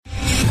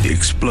The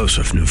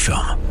explosive new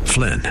film,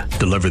 Flynn,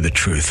 deliver the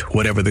truth,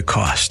 whatever the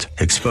cost,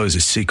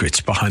 exposes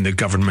secrets behind the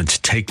government's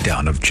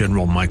takedown of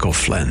General Michael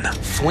Flynn.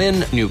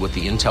 Flynn knew what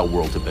the intel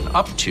world had been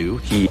up to.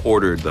 He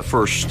ordered the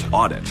first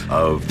audit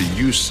of the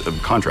use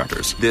of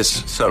contractors.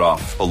 This set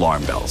off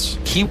alarm bells.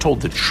 He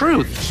told the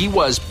truth. He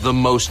was the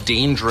most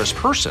dangerous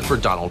person for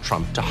Donald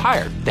Trump to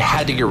hire. They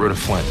had to get rid of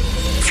Flynn.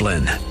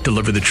 Flynn,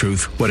 deliver the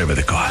truth, whatever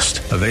the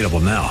cost. Available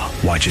now.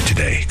 Watch it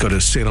today. Go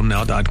to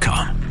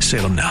salemnow.com.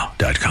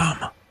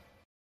 salemnow.com.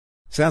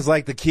 Sounds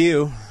like the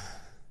cue.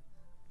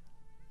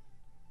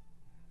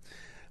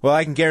 Well,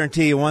 I can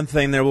guarantee you one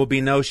thing. There will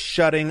be no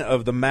shutting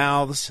of the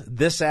mouths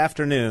this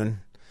afternoon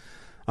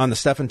on the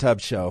Steph and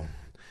Tubbs Show.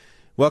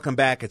 Welcome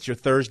back. It's your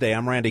Thursday.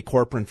 I'm Randy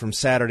Corporon from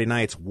Saturday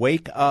Night's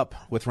Wake Up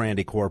with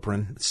Randy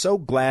Corporon. So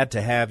glad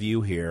to have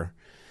you here.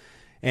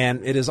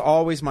 And it is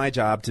always my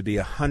job to be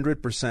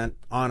 100%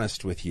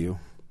 honest with you,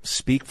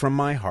 speak from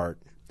my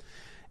heart,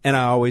 and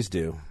I always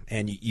do.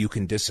 And you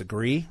can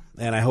disagree,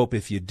 and I hope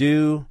if you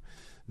do,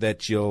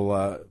 that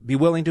you'll be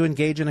willing to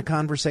engage in a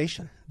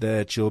conversation,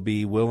 that you'll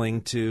be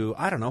willing to,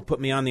 put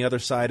me on the other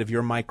side of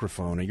your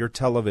microphone or your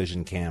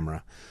television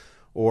camera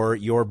or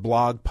your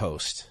blog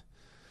post.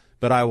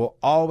 But I will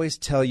always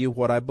tell you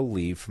what I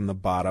believe from the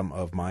bottom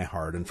of my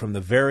heart. And from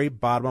the very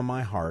bottom of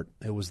my heart,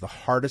 it was the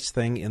hardest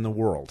thing in the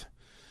world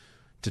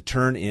to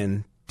turn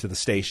in to the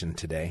station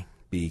today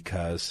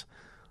because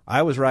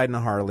I was riding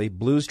a Harley,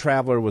 Blues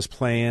Traveler was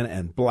playing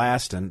and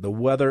blasting. The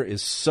weather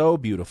is so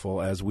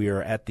beautiful as we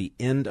are at the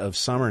end of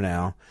summer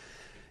now,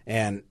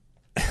 and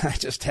I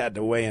just had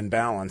to weigh and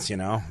balance,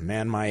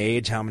 Man, my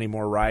age, how many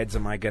more rides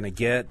am I going to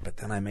get? But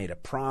then I made a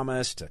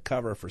promise to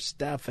cover for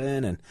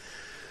Stefan, and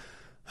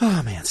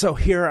oh, man. So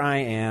here I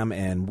am,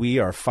 and we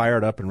are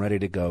fired up and ready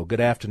to go.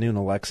 Good afternoon,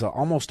 Alexa.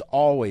 Almost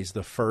always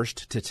the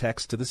first to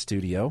text to the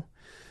studio.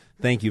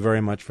 Thank you very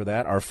much for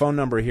that. Our phone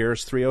number here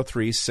is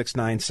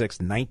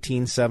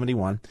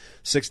 303-696-1971,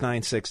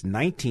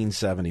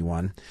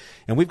 696-1971,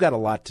 and we've got a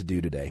lot to do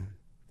today.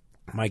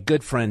 My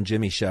good friend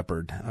Jimmy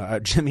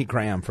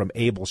Graham from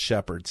Able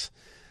Shepherds,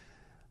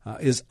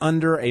 is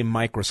under a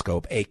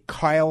microscope, a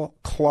Kyle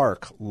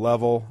Clark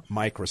level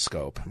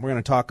microscope. We're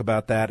going to talk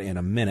about that in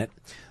a minute.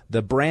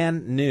 The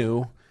brand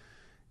new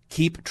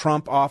Keep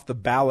Trump Off the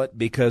Ballot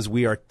because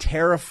we are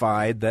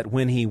terrified that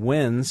when he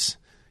wins,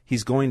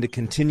 he's going to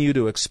continue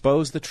to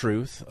expose the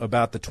truth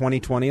about the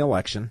 2020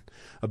 election,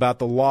 about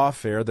the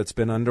lawfare that's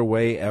been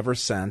underway ever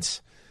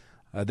since,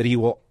 that he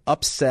will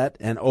upset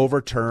and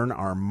overturn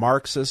our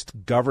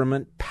Marxist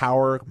government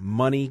power,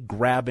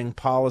 money-grabbing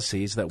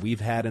policies that we've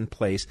had in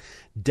place.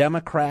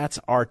 Democrats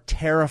are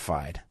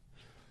terrified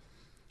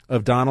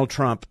of Donald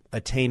Trump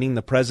attaining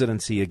the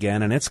presidency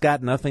again, and it's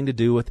got nothing to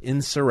do with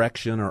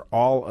insurrection or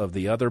all of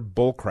the other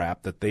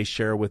bullcrap that they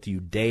share with you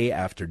day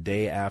after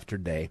day after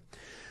day.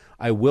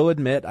 I will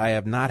admit I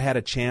have not had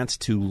a chance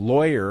to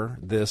lawyer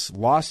this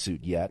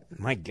lawsuit yet.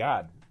 My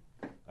God,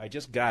 I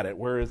just got it.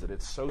 Where is it?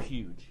 It's so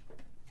huge.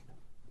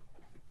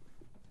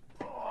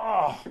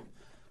 Oh,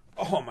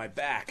 my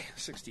back,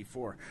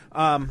 64.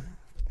 Let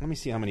me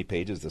see how many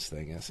pages this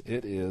thing is.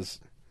 It is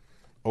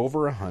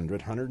over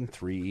 100,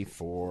 103,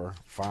 4,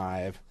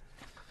 5,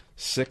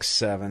 6,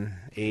 7,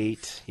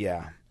 8,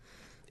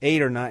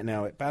 8 or 9,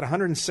 no, about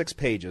 106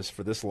 pages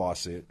for this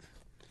lawsuit.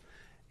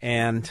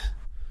 And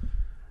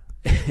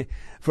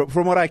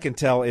from what I can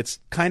tell, it's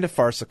kind of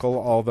farcical,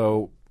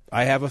 although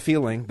I have a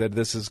feeling that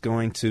this is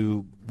going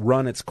to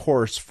run its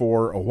course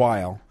for a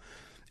while,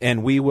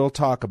 and we will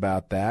talk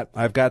about that.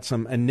 I've got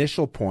some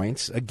initial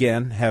points.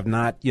 Again, have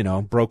not,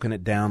 broken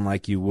it down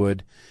like you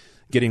would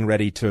getting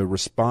ready to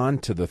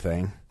respond to the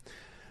thing.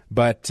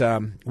 But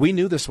we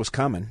knew this was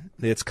coming.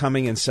 It's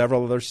coming in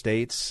several other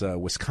states,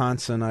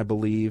 Wisconsin, I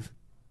believe.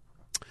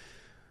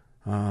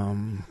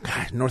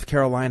 North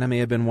Carolina may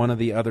have been one of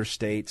the other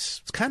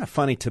states. It's kind of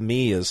funny to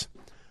me is,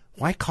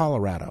 why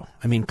Colorado?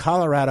 I mean,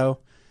 Colorado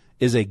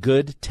is a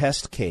good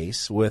test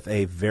case with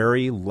a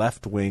very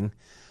left-wing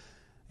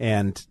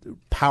and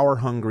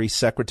power-hungry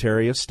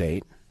Secretary of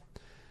State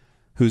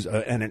who's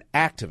and an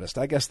activist.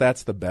 I guess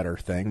that's the better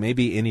thing.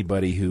 Maybe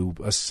anybody who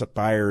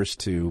aspires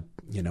to,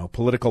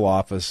 political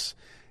office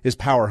is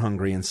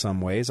power-hungry in some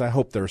ways. I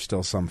hope there are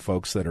still some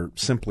folks that are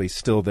simply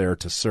still there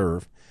to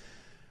serve.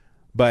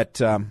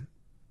 But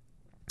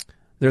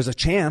there's a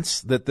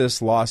chance that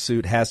this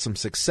lawsuit has some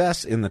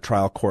success in the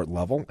trial court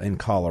level in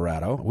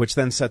Colorado, which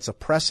then sets a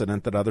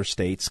precedent that other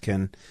states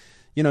can,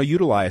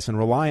 utilize and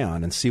rely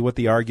on and see what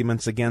the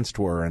arguments against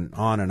were and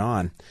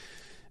on.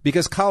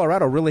 Because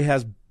Colorado really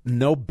has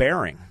no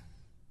bearing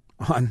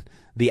on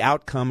the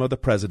outcome of the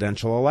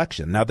presidential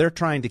election. Now, they're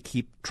trying to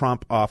keep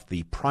Trump off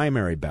the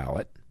primary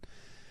ballot,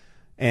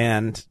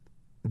 and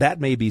that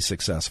may be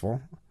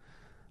successful.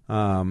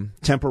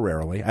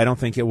 Temporarily. I don't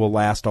think it will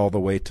last all the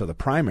way to the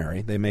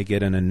primary. They may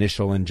get an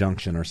initial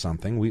injunction or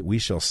something. We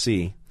shall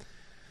see.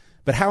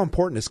 But how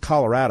important is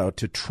Colorado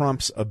to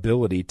Trump's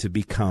ability to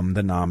become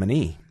the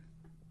nominee?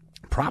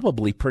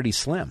 Probably pretty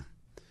slim.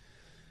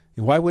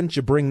 Why wouldn't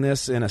you bring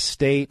this in a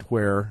state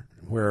where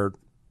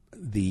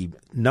the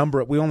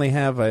number, we only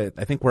have, I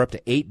think we're up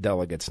to 8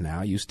 delegates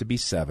now. Used to be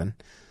 7.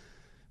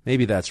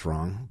 Maybe that's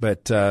wrong,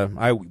 but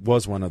I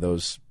was one of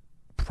those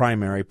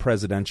primary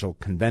presidential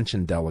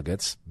convention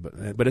delegates,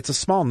 but it's a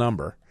small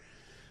number.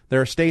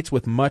 There are states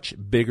with much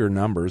bigger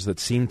numbers that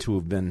seem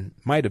to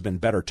might have been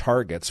better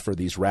targets for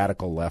these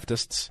radical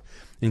leftists,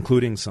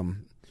 including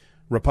some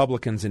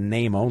Republicans in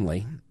name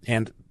only,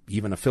 and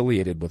even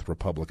affiliated with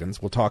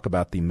Republicans. We'll talk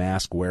about the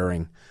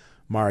mask-wearing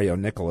Mario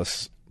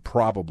Nicholas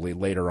probably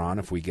later on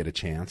if we get a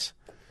chance.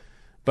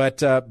 But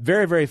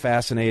very, very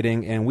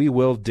fascinating, and we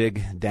will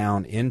dig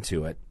down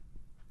into it.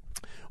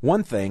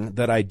 One thing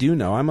that I do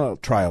know, I'm a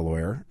trial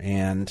lawyer,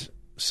 and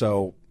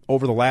so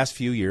over the last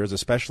few years,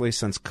 especially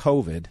since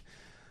COVID,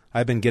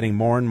 I've been getting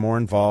more and more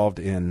involved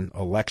in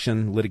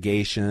election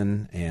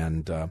litigation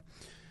and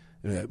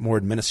more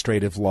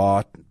administrative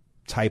law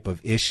type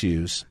of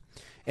issues.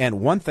 And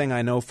one thing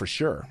I know for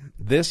sure,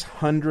 this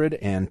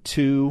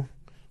 102,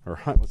 or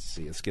let's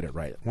see, let's get it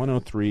right,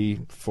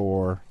 103,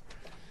 4,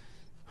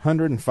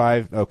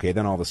 105, okay,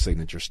 then all the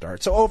signatures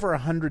start. So over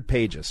 100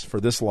 pages for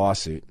this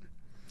lawsuit.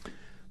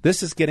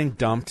 This is getting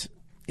dumped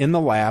in the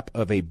lap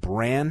of a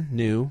brand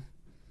new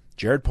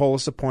Jared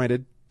Polis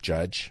appointed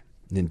judge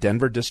in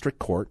Denver District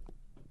Court.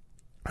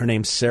 Her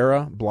name's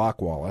Sarah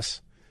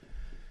Block-Wallace.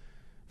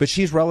 But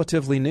she's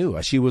relatively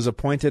new. She was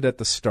appointed at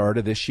the start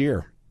of this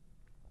year.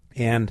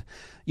 And,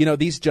 you know,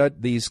 these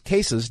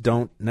cases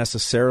don't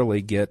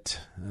necessarily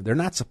they're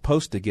not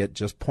supposed to get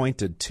just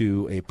pointed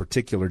to a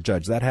particular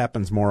judge. That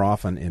happens more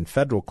often in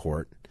federal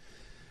court.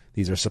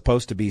 These are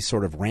supposed to be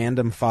sort of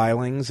random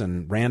filings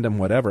and random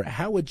whatever.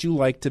 How would you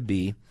like to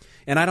be?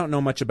 And I don't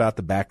know much about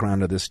the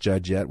background of this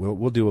judge yet.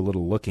 We'll do a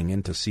little looking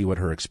in to see what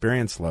her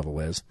experience level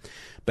is.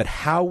 But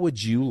how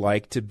would you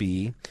like to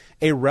be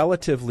a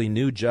relatively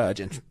new judge,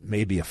 and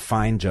maybe a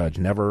fine judge,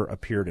 never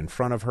appeared in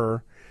front of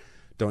her,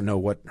 don't know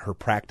what her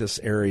practice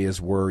areas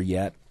were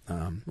yet.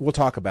 We'll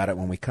talk about it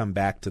when we come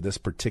back to this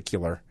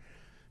particular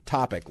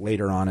topic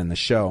later on in the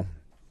show.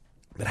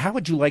 But how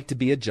would you like to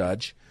be a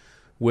judge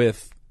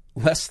with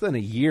less than a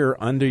year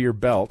under your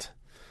belt,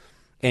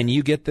 and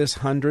you get this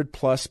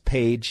 100-plus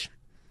page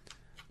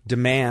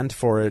demand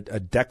for a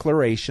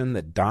declaration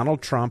that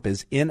Donald Trump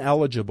is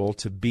ineligible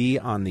to be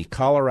on the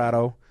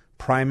Colorado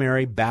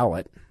primary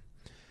ballot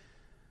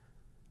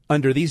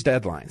under these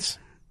deadlines?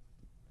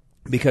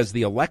 Because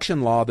the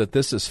election law that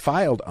this is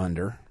filed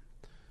under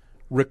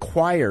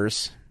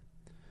requires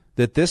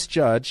that this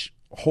judge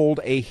hold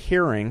a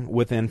hearing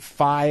within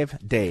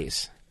 5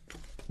 days.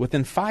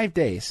 Within 5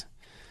 days.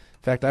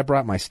 In fact, I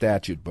brought my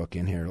statute book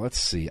in here. Let's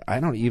see. I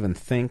don't even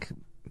think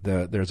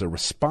there's a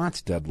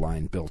response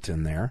deadline built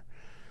in there.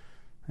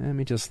 Let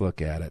me just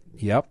look at it.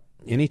 Yep.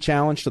 Any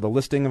challenge to the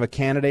listing of a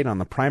candidate on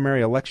the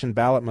primary election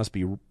ballot must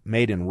be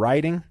made in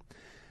writing,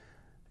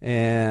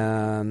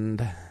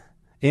 and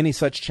any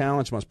such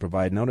challenge must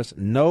provide notice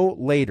no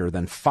later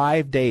than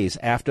 5 days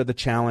after the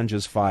challenge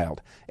is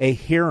filed. A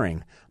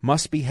hearing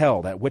must be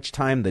held, at which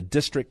time the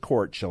district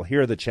court shall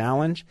hear the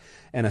challenge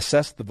and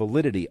assess the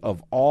validity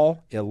of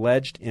all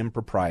alleged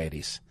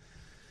improprieties.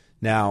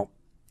 Now,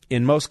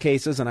 in most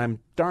cases, and I'm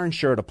darn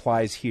sure it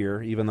applies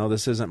here, even though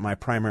this isn't my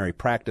primary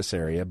practice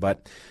area,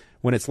 but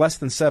when it's less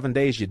than 7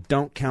 days, you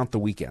don't count the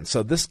weekend.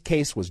 So this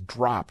case was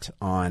dropped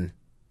on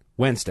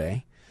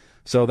Wednesday,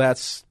 so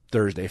that's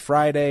Thursday,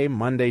 Friday,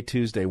 Monday,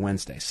 Tuesday,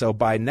 Wednesday. So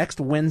by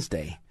next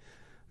Wednesday,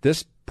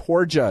 this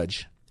poor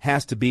judge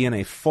has to be in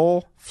a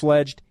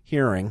full-fledged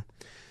hearing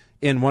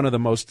in one of the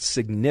most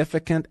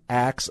significant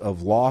acts of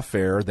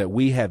lawfare that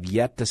we have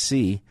yet to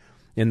see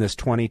in this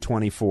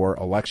 2024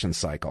 election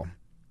cycle.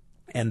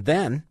 And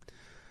then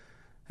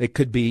it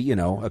could be,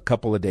 a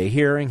couple of day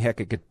hearing.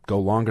 Heck, it could go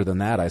longer than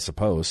that, I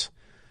suppose.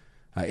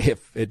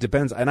 If it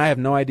depends, and I have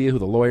no idea who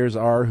the lawyers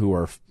are who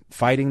are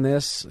fighting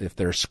this, if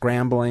they're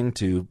scrambling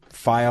to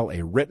file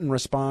a written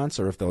response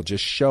or if they'll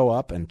just show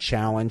up and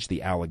challenge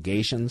the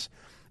allegations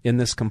in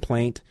this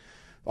complaint.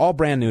 All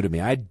brand new to me.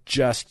 I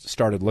just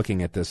started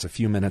looking at this a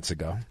few minutes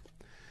ago.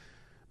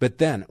 But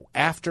then,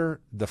 after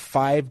the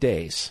 5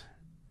 days,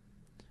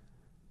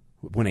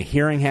 when a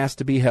hearing has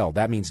to be held,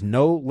 that means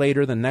no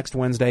later than next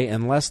Wednesday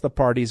unless the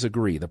parties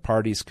agree. The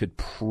parties could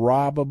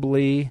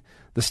probably,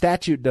 the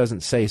statute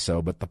doesn't say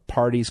so, but the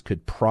parties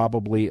could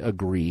probably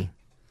agree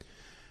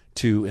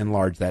to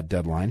enlarge that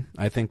deadline.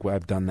 I think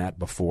I've done that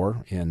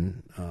before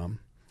in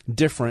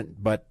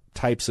different but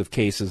types of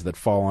cases that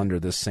fall under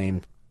this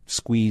same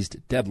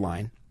squeezed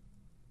deadline.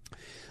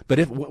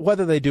 But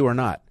whether they do or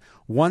not,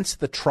 once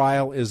the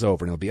trial is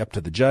over, and it'll be up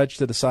to the judge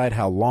to decide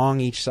how long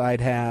each side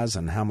has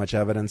and how much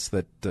evidence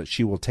that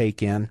she will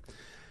take in,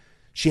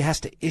 she has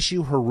to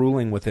issue her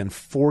ruling within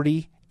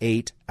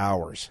 48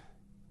 hours.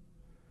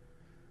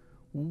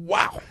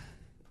 Wow.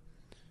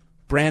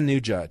 Brand new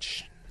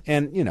judge.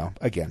 And,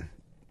 again,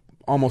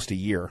 almost a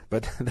year,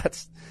 but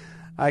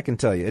I can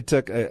tell you, it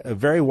took a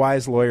very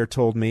wise lawyer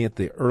told me at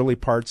the early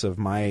parts of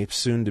my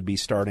soon-to-be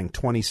starting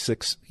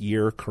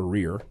 26-year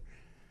career,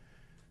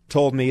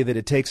 told me that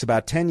it takes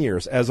about 10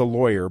 years as a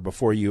lawyer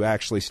before you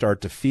actually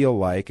start to feel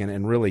like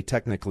and really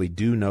technically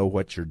do know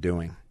what you're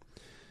doing.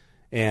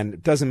 And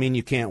it doesn't mean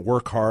you can't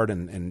work hard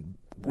and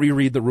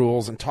reread the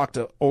rules and talk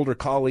to older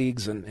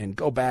colleagues and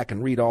go back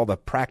and read all the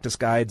practice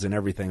guides and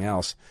everything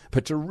else,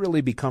 but to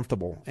really be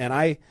comfortable. And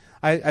I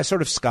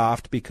sort of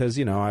scoffed because,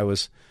 I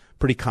was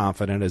pretty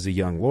confident as a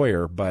young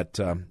lawyer, but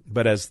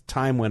as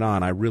time went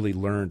on, I really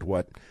learned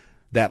what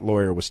that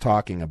lawyer was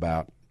talking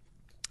about.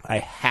 I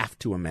have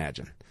to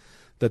imagine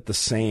that the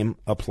same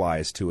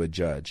applies to a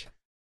judge.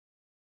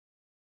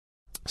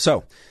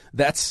 So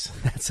that's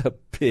a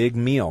big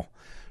meal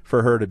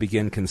for her to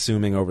begin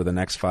consuming over the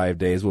next 5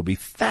 days. Will be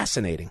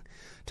fascinating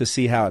to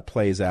see how it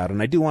plays out.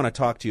 And I do want to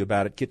talk to you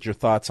about it. Get your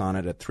thoughts on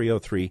it at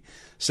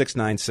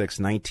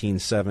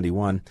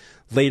 303-696-1971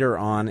 later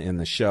on in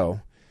the show.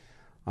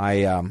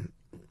 I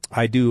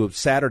do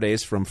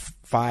Saturdays from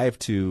 5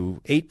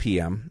 to 8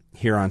 p.m.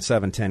 here on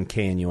 710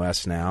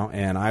 KNUS now,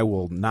 and I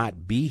will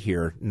not be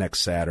here next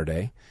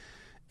Saturday.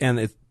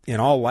 And in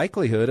all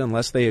likelihood,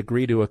 unless they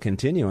agree to a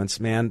continuance,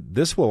 man,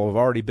 this will have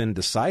already been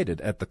decided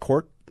at the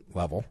court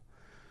level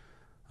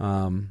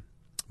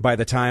by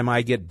the time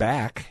I get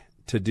back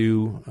to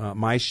do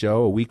my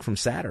show a week from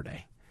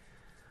Saturday.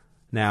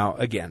 Now,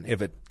 again,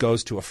 if it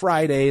goes to a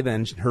Friday,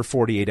 then her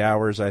 48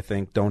 hours, I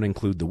think, don't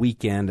include the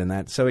weekend and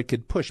that, so it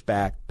could push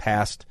back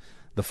past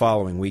the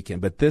following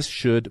weekend. But this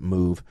should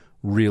move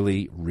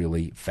really,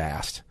 really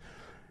fast.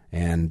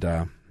 And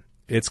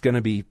it's going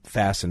to be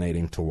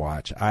fascinating to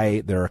watch.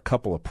 There are a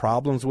couple of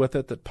problems with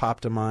it that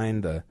pop to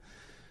mind. The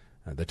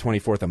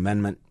 24th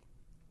Amendment,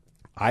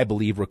 I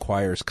believe,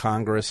 requires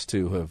Congress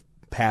to have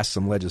passed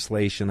some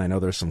legislation. I know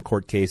there's some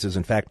court cases.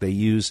 In fact, they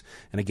use,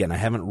 and again, I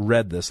haven't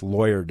read this,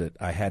 lawyered it.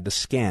 I had to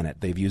scan it.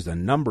 They've used a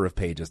number of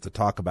pages to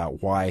talk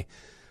about why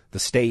the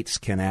states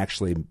can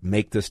actually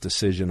make this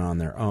decision on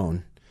their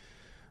own.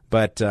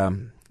 But,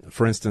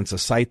 for instance, a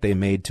cite they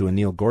made to a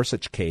Neil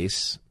Gorsuch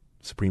case,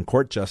 Supreme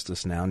Court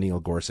Justice now, Neil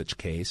Gorsuch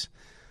case,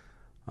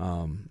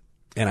 and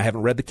I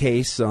haven't read the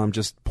case, so I'm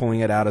just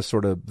pulling it out as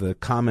sort of the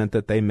comment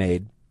that they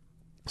made.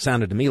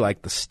 Sounded to me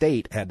like the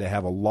state had to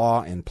have a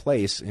law in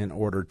place in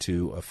order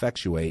to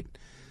effectuate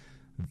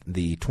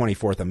the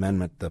 24th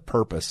Amendment, the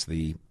purpose,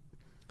 the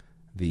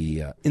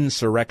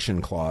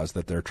insurrection clause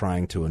that they're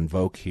trying to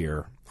invoke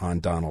here on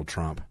Donald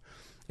Trump.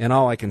 And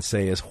all I can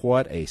say is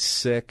what a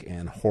sick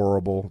and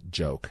horrible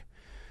joke.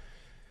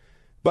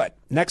 But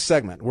next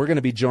segment, we're going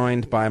to be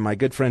joined by my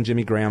good friend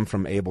Jimmy Graham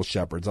from Able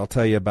Shepherds. I'll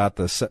tell you about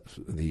let's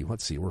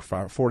see, we're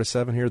 4 to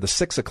 7 here, the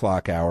 6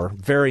 o'clock hour.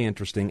 Very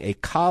interesting. A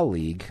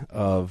colleague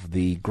of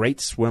the great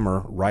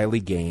swimmer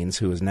Riley Gaines,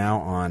 who is now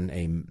on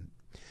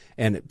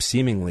and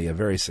seemingly a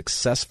very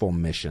successful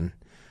mission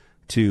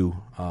to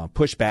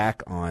push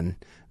back on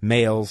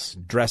males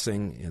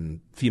dressing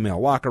in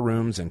female locker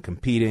rooms and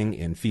competing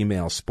in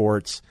female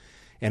sports.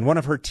 And one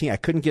of her team, I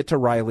couldn't get to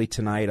Riley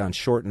tonight on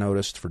short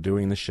notice for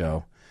doing the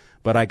show,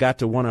 but I got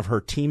to one of her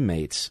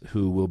teammates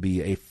who will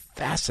be a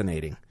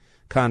fascinating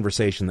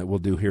conversation that we'll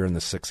do here in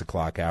the 6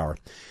 o'clock hour.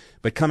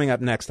 But coming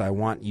up next, I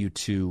want you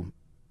to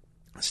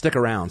stick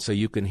around so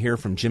you can hear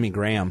from Jimmy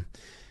Graham.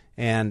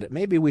 And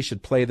maybe we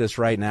should play this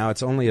right now.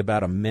 It's only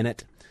about a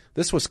minute.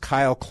 This was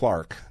Kyle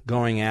Clark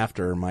going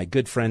after my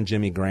good friend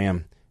Jimmy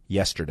Graham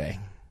yesterday.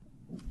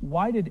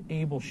 Why did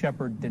Able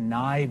Shepherd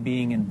deny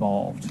being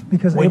involved?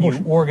 Because when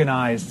you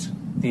organized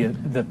the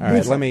All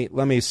right,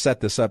 let me set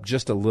this up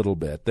just a little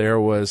bit. There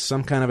was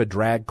some kind of a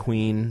drag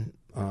queen,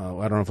 I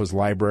don't know if it was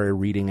library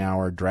reading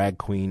hour, drag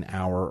queen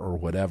hour, or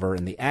whatever,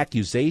 and the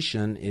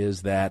accusation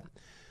is that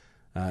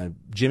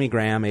Jimmy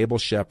Graham, Able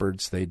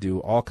Shepherds, they do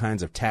all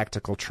kinds of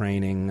tactical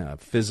training,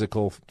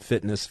 physical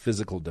fitness,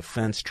 physical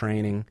defense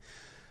training.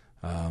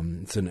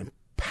 It's a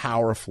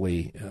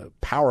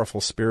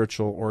powerful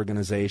spiritual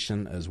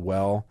organization as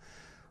well.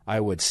 I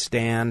would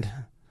stand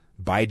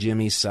by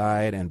Jimmy's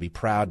side and be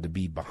proud to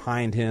be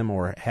behind him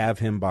or have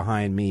him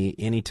behind me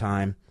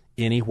anytime,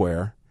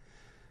 anywhere.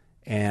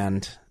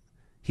 And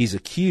he's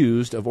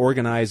accused of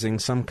organizing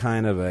some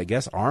kind of, I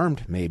guess,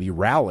 armed maybe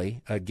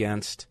rally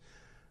against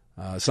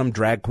some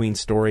drag queen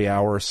story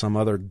hour, some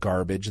other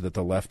garbage that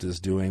the left is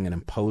doing and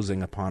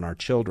imposing upon our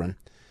children,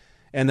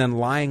 and then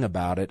lying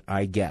about it,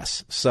 I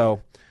guess.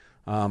 So,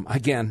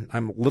 again,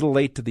 I'm a little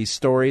late to these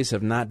stories,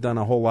 have not done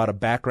a whole lot of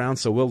background,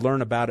 so we'll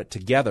learn about it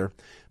together.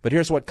 But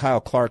here's what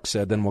Kyle Clark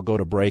said, then we'll go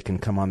to break and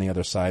come on the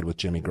other side with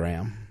Jimmy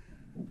Graham.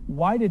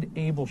 Why did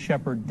Able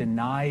Shepherd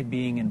deny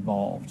being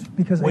involved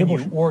because when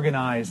you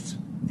organized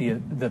the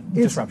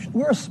disruption?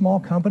 We're a small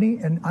company,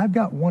 and I've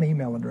got one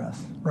email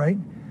address, right?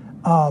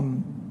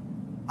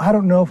 I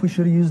don't know if we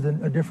should have used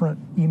a different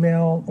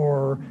email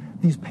or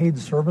these paid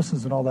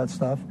services and all that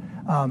stuff.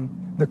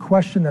 The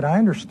question that I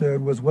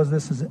understood was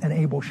this an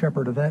Able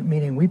Shepherd event,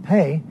 meaning we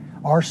pay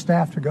our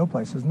staff to go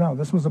places? No,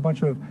 this was a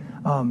bunch of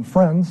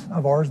friends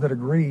of ours that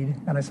agreed,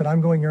 and I said,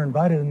 I'm going, you're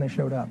invited, and they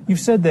showed up. You've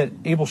said that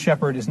Able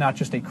Shepherd is not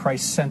just a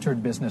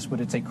Christ-centered business, but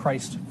it's a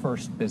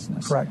Christ-first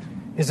business. Correct.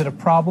 Is it a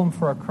problem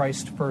for a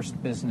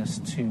Christ-first business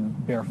to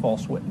bear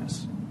false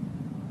witness?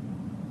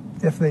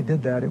 If they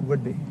did that, it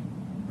would be.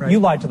 Right? You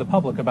lied to the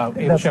public about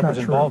Abel That's Shepherd's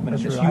not true. involvement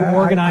in That's this. true. You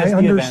organized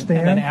I the event and then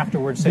understand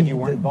afterwards said you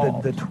weren't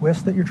involved. The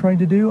twist that you're trying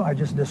to do, I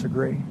just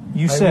disagree.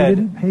 You We said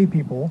didn't pay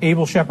people.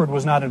 Abel Shepherd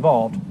was not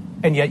involved,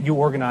 and yet you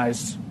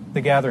organized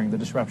the gathering, the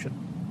disruption.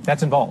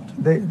 That's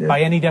involved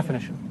by any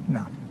definition.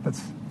 No,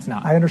 it's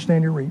not. I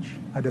understand your reach.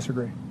 I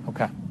disagree.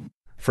 Okay.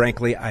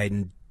 Frankly,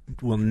 I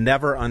will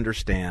never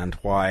understand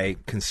why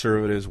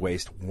conservatives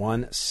waste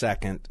 1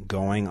 second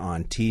going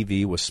on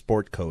TV with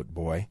Sport Coat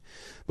Boy.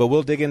 But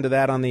we'll dig into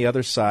that on the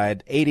other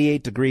side.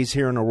 88 degrees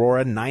here in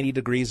Aurora, 90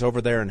 degrees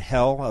over there in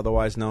Hell,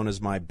 otherwise known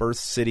as my birth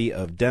city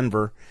of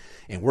Denver.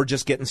 And we're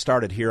just getting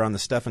started here on the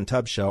Steph and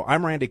Tubb Show.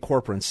 I'm Randy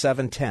Corporon,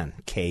 710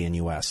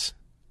 KNUS.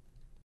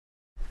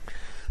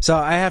 So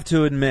I have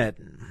to admit,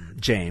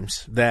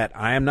 James, that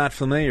I am not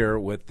familiar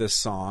with this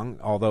song,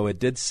 although it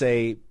did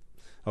say,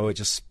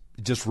 it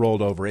just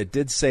rolled over. It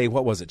did say,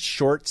 what was it,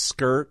 short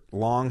skirt,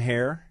 long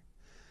hair?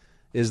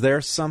 Is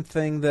there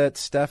something that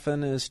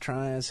Stefan's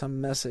trying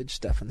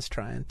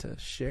to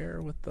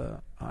share with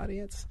the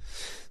audience?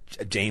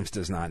 James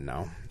does not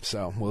know,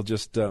 so we'll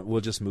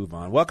just move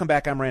on. Welcome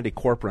back. I'm Randy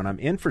Corporon. I'm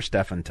in for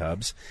Stephen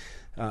Tubbs.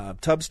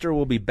 Tubbster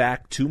will be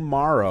back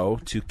tomorrow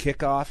to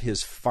kick off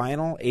his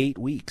final 8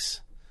 weeks.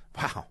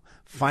 Wow,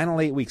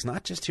 final 8 weeks,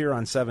 not just here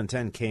on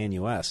 710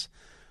 KNUS,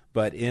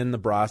 but in the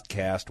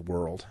broadcast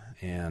world.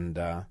 And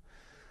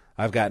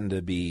I've gotten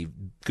to be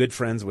good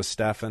friends with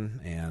Stefan,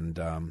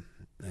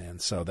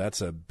 and so that's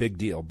a big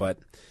deal. But,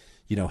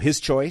 you know, his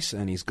choice,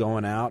 and he's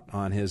going out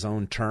on his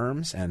own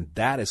terms, and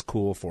that is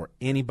cool for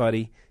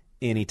anybody,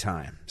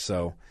 anytime.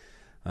 So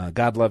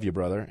God love you,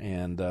 brother,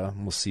 and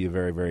we'll see you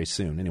very, very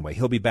soon. Anyway,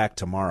 he'll be back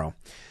tomorrow.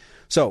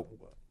 So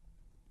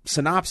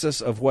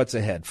synopsis of what's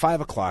ahead. 5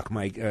 o'clock,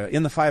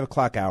 in the 5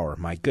 o'clock hour,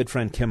 my good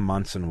friend Kim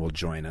Munson will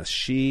join us.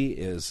 She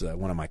is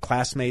one of my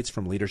classmates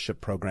from Leadership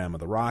Program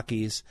of the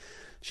Rockies.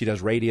 She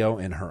does radio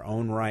in her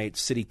own right,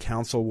 city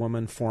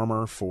councilwoman,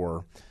 former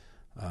for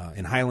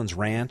in Highlands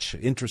Ranch.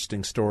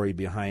 Interesting story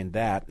behind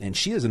that. And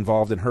she is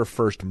involved in her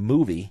first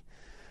movie,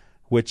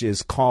 which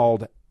is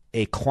called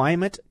A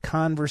Climate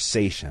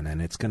Conversation,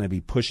 and it's going to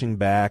be pushing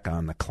back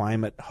on the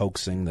climate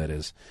hoaxing that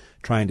is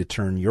trying to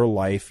turn your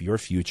life, your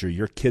future,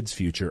 your kids'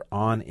 future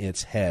on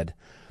its head.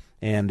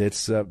 And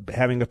it's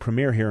having a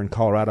premiere here in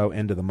Colorado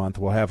end of the month.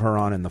 We'll have her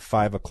on in the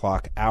 5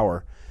 o'clock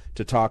hour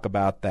to talk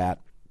about that.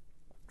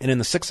 And in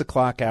the 6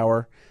 o'clock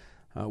hour,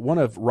 one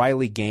of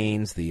Riley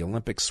Gaines, the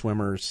Olympic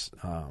swimmers,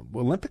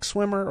 Olympic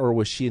swimmer, or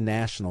was she a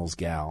nationals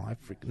gal?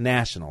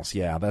 Nationals,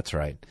 yeah, that's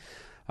right.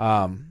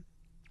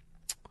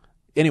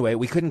 Anyway,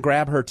 we couldn't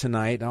grab her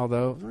tonight,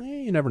 although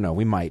you never know,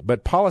 we might.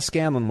 But Paula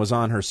Scanlon was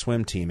on her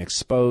swim team,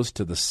 exposed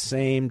to the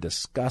same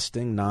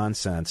disgusting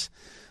nonsense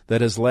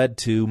that has led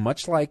to,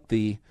 much like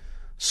the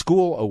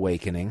school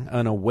awakening,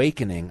 an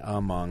awakening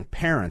among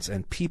parents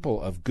and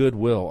people of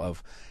goodwill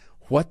of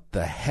what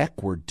the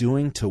heck we're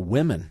doing to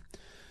women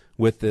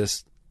with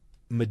this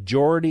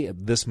minority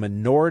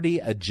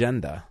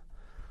agenda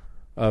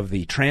of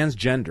the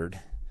transgendered.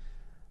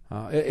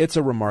 It's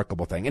a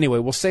remarkable thing. Anyway,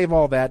 we'll save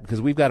all that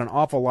because we've got an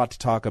awful lot to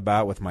talk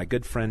about with my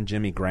good friend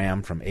Jimmy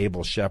Graham from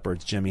Abel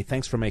Shepherd's. Jimmy,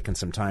 thanks for making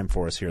some time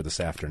for us here this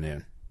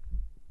afternoon.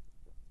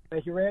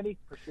 Thank you, Randy.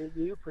 Appreciate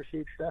you.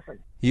 Appreciate Stefan.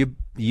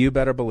 You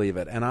better believe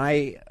it. And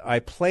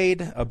I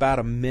played about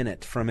a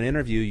minute from an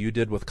interview you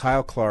did with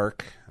Kyle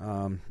Clark,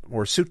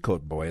 or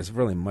Suitcoat Boy is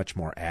really much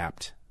more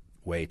apt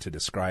way to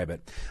describe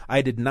it.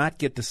 I did not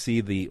get to see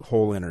the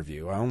whole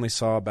interview. I only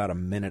saw about a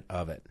minute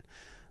of it.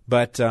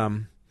 But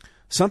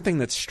something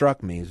that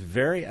struck me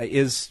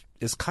is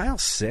Kyle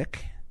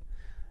sick?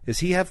 Does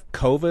he have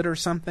COVID or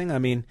something? I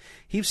mean,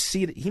 he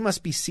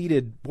must be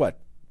seated,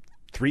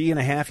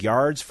 3.5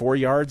 yards, 4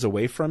 yards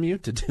away from you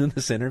to do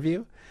this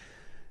interview?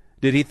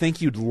 Did he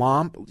think you'd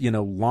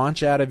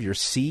launch out of your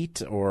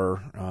seat,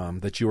 or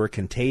that you were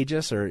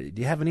contagious? Or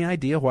do you have any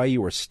idea why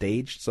you were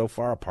staged so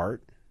far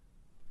apart?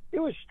 It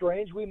was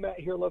strange. We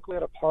met here locally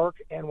at a park,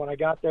 and when I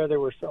got there, they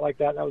were so like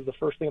that. And that was the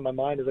first thing in my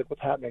mind is like,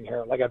 what's happening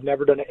here? Like, I've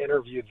never done an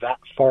interview that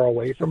far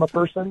away from a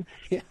person.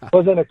 Yeah. It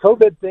wasn't a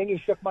COVID thing. He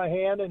shook my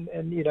hand and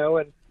is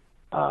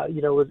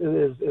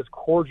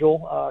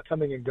cordial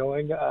coming and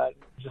going.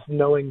 Just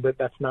knowing that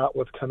that's not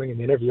what's coming in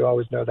the interview, I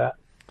always know that.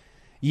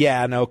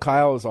 Yeah, no,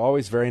 Kyle is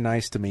always very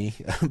nice to me,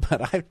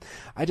 but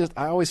I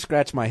always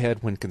scratch my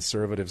head when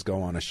conservatives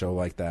go on a show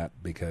like that,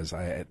 because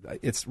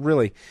it's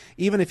really,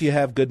 even if you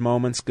have good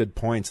moments, good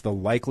points, the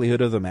likelihood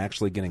of them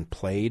actually getting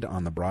played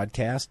on the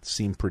broadcast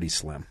seem pretty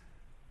slim.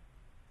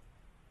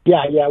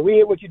 Yeah.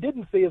 What you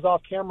didn't see is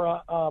off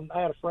camera.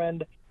 I had a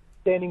friend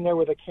standing there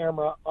with a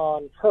camera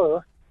on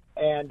her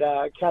and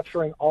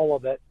capturing all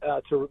of it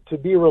to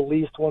be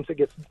released once it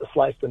gets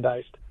sliced and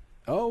diced.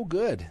 Oh,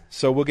 good.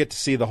 So we'll get to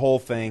see the whole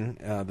thing,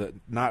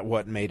 not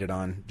what made it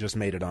on, just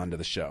made it onto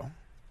the show.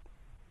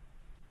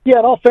 Yeah,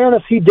 in all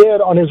fairness, he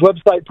did on his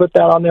website put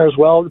that on there as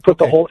well, put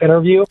the whole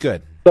interview.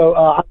 Good. So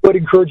I would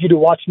encourage you to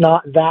watch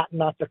not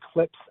the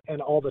clips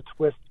and all the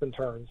twists and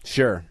turns.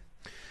 Sure.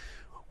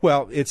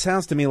 Well, it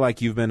sounds to me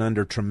like you've been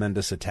under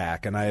tremendous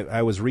attack, and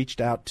I was reached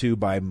out to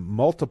by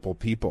multiple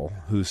people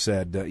who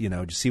said,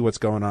 just see what's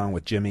going on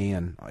with Jimmy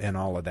and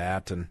all of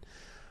that, and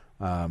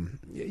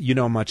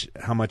how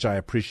much I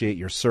appreciate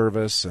your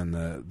service and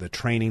the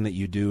training that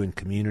you do in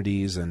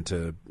communities and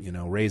to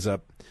raise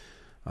up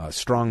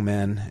strong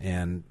men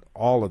and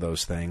all of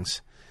those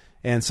things.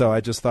 And so I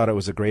just thought it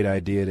was a great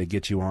idea to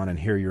get you on and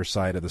hear your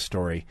side of the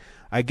story.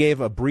 I gave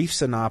a brief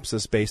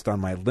synopsis based on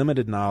my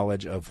limited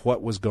knowledge of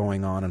what was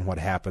going on and what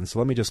happened. So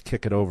let me just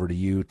kick it over to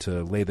you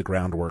to lay the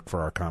groundwork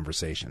for our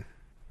conversation.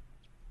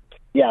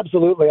 Yeah,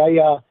 absolutely.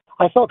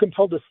 I felt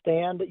compelled to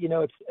stand.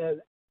 It's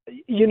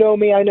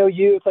me, I know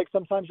you. It's like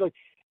sometimes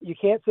you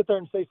can't sit there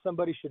and say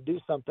somebody should do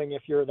something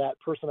if you're that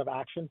person of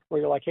action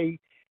where you're like, hey,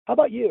 how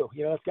about you?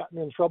 It's gotten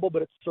me in trouble,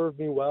 but it's served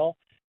me well.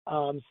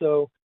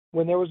 So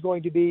when there was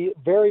going to be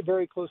very,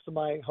 very close to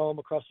my home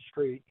across the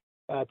street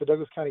at the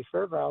Douglas County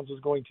Fairgrounds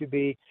was going to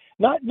be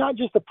not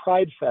just a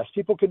pride fest.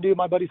 People can do,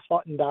 my buddies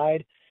fought and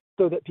died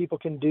so that people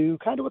can do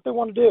kind of what they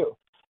want to do.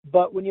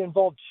 But when you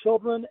involve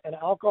children and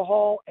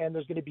alcohol and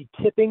there's going to be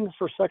tipping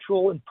for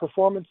sexual and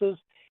performances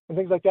and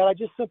things like that, I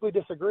just simply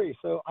disagree.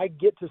 So I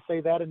get to say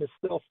that in a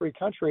still free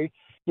country.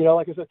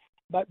 Like I said,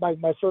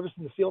 my service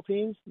in the SEAL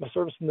teams, my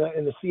service in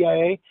the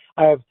CIA,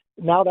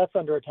 now that's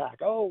under attack.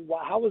 Oh,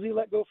 how was he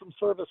let go from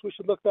service? We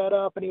should look that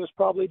up. And he was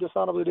probably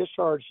dishonorably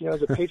discharged.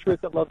 As a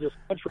patriot that loves this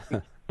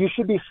country, you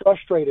should be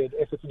frustrated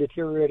if it's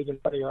deteriorating in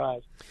front of your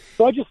eyes.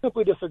 So I just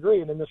simply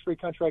disagree. And in this free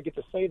country, I get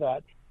to say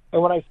that.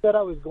 And when I said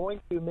I was going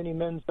to, many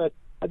men said,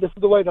 this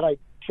is the way that I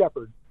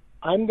shepherd.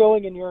 I'm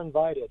going and you're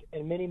invited.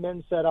 And many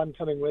men said, I'm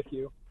coming with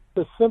you.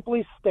 So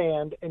simply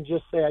stand and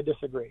just say, I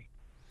disagree.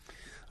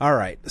 All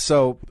right.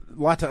 So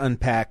a lot to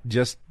unpack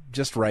just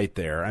right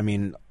there. I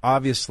mean,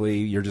 obviously,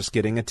 you're just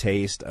getting a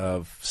taste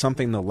of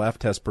something the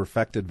left has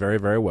perfected very,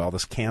 very well,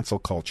 this cancel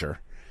culture.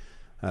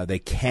 They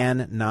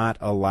cannot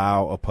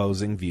allow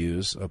opposing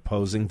views,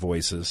 opposing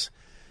voices,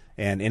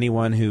 and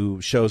anyone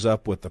who shows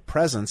up with the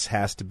presence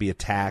has to be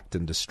attacked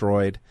and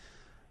destroyed.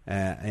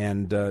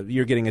 And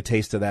you're getting a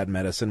taste of that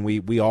medicine.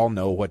 We all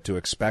know what to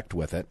expect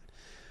with it.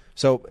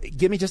 So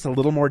give me just a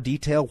little more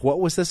detail. What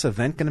was this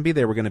event going to be?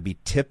 They were going to be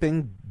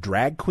tipping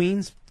drag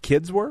queens?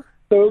 Kids were?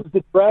 So it was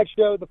the drag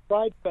show, the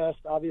Pride Fest,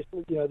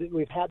 obviously,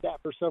 we've had that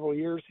for several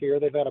years here.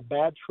 They've had a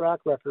bad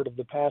track record of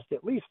the past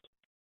at least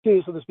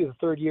two, so this will be the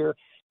third year,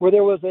 where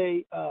there was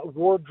a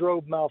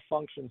wardrobe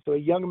malfunction. So a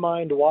young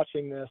mind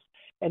watching this,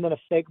 and then a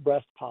fake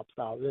breast pops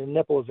out, and a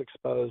nipple is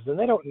exposed, and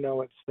they don't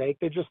know it's fake.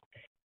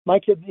 My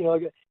kids,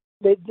 I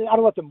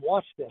don't let them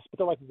watch this, but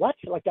they're like, what?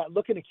 Like that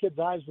look in a kid's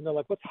eyes, and they're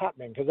like, what's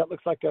happening? Because that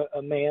looks like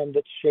a man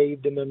that's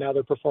shaved, and then now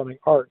they're performing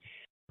art.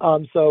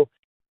 So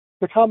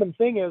the common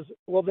thing is,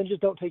 well, then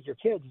just don't take your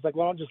kids. It's like,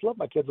 well, I don't just love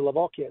my kids. I love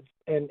all kids.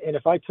 And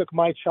if I took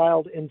my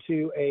child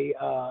into a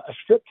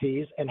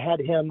striptease and had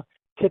him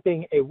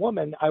tipping a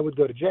woman, I would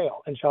go to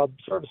jail and child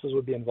services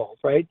would be involved,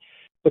 right?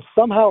 But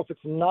somehow if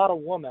it's not a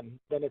woman,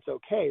 then it's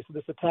okay. So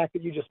this attack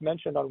that you just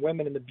mentioned on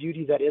women and the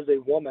beauty that is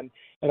a woman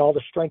and all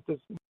the strength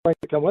that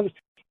comes with it,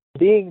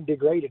 being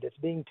degraded. It's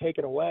being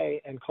taken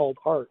away and called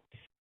art.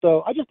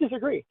 So I just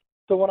disagree.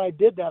 So when I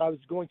did that, I was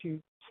going to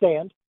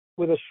stand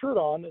with a shirt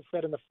on that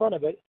said in the front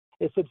of it,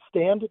 it said,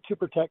 stand to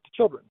protect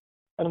children.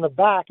 And on the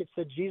back, it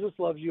said, Jesus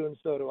loves you and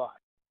so do I.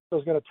 So I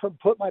was going to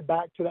put my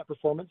back to that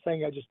performance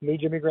saying, me,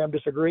 Jimmy Graham,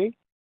 disagree,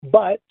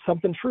 but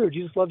something true.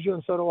 Jesus loves you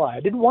and so do I.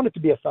 I didn't want it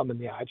to be a thumb in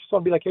the eye. I just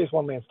want to be like, hey, it's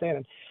one man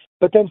standing.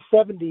 But then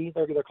 70,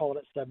 they're calling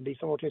it 70,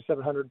 somewhere between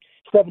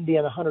 70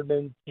 and 100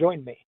 men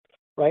joined me,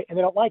 right? And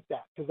they don't like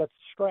that because that's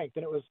strength.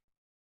 And it was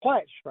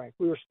quiet strength.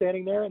 We were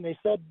standing there and they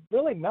said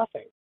really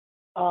nothing,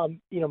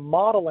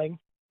 modeling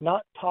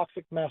not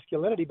toxic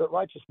masculinity, but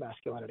righteous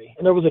masculinity.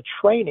 And there was a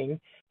training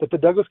that the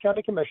Douglas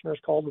County Commissioners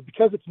called, but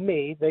because it's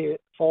me, they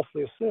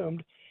falsely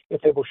assumed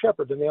it's able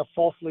shepherd, and they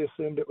falsely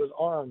assumed it was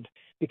armed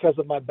because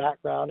of my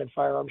background in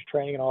firearms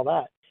training and all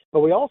that. But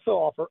we also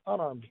offer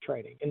unarmed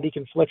training in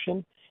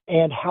deconfliction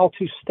and how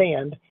to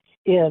stand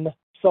in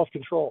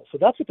self-control. So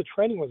that's what the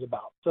training was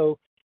about. So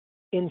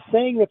in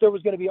saying that there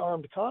was going to be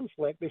armed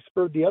conflict, they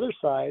spurred the other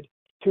side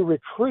to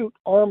recruit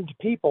armed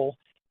people.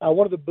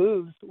 One of the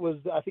booths was,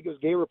 I think it was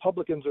gay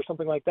Republicans or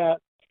something like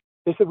that.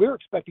 They said, we were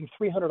expecting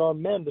 300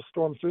 armed men to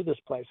storm through this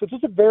place. So it's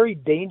just a very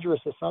dangerous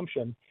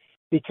assumption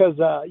because,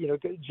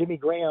 Jimmy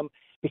Graham,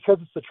 because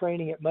it's the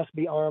training, it must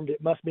be armed,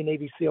 it must be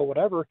Navy SEAL,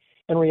 whatever.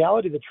 In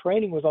reality, the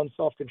training was on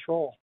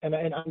self-control. And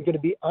I'm going to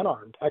be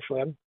unarmed.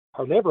 Actually, I'm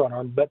hardly ever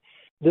unarmed, but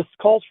this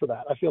calls for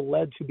that. I feel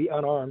led to be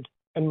unarmed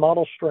and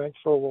model strength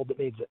for a world that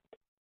needs it.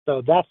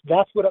 So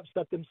that's what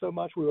upset them so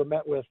much. We were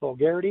met with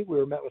vulgarity. We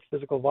were met with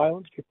physical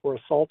violence. People were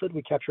assaulted.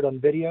 We captured on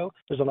video.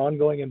 There's an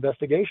ongoing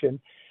investigation.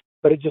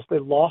 But they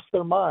lost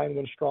their mind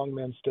when strong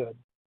men stood.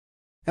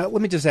 Now,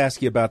 let me just ask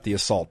you about the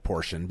assault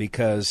portion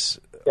because,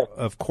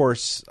 of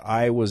course,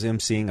 I was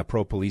emceeing a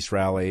pro-police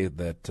rally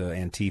that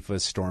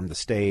Antifa stormed the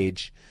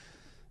stage.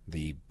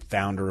 The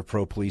founder of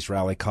Pro-Police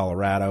Rally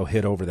Colorado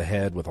hit over the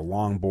head with a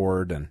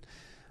longboard, and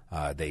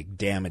They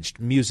damaged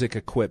music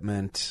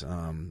equipment.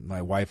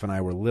 My wife and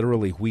I were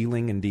literally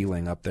wheeling and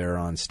dealing up there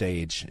on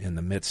stage in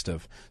the midst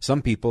of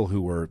some people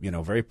who were,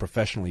 very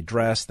professionally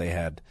dressed. They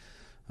had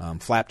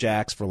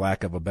flapjacks, for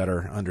lack of a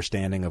better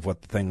understanding of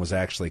what the thing was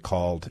actually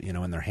called,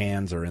 in their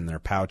hands or in their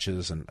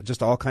pouches, and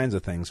just all kinds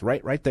of things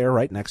right there,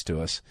 right next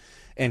to us.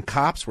 And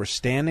cops were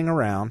standing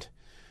around.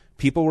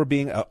 People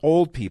were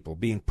old people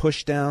being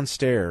pushed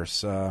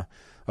downstairs.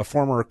 A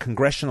former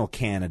congressional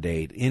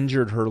candidate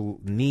injured her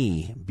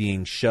knee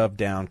being shoved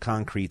down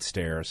concrete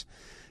stairs,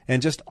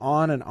 and just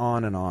on and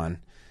on and on.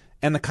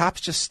 And the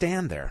cops just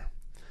stand there.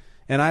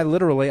 And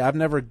I've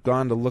never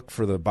gone to look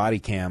for the body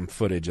cam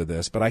footage of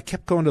this, but I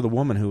kept going to the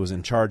woman who was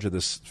in charge of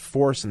this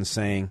force and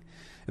saying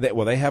that,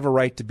 they have a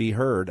right to be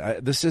heard.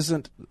 This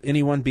isn't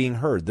anyone being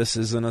heard. This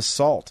is an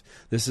assault.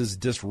 This is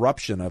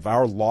disruption of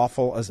our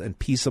lawful and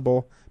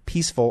peaceful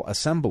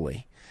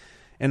assembly.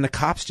 And the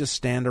cops just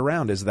stand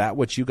around. Is that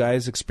what you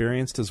guys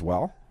experienced as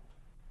well?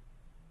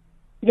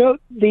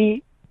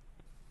 The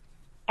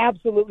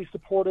absolutely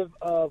supportive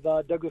of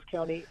Douglas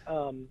County.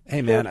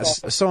 Hey, man,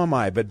 so am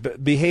I.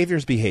 But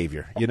behavior's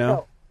behavior, I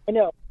know.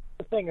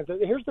 The thing is,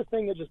 here's the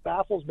thing that just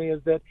baffles me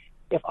is that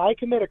if I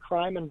commit a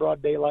crime in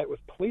broad daylight with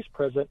police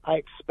present, I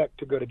expect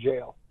to go to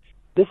jail.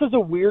 This is a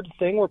weird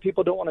thing where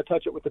people don't want to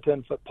touch it with the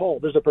 10-foot pole.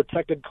 There's a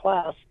protected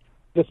class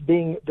that's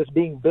being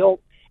built.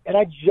 And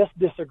I just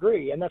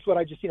disagree. And that's what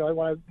I just,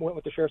 when I went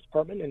with the sheriff's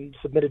department and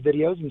submitted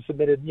videos and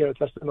submitted,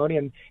 testimony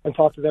and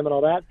talked to them and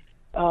all that,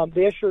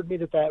 they assured me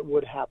that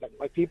would happen.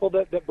 Like, people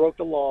that broke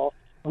the law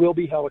will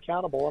be held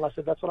accountable. And I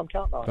said, that's what I'm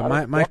counting on.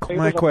 But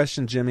my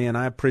question, Jimmy, and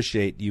I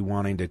appreciate you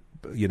wanting to,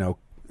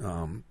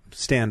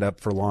 stand up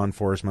for law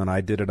enforcement.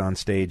 I did it on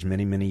stage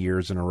many, many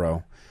years in a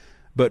row.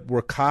 But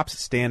were cops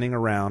standing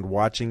around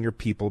watching your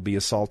people be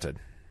assaulted?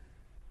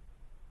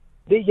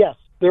 Yes.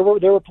 There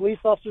were police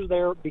officers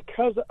there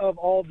because of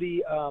all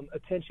the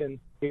attention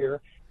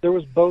here. There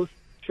was both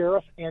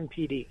sheriff and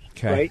PD,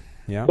 right?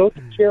 Yeah. Both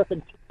sheriff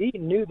and PD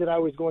knew that I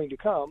was going to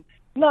come,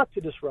 not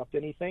to disrupt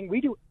anything.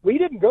 We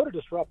didn't go to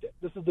disrupt it.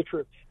 This is the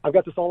truth. I've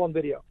got this all on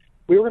video.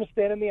 We were going to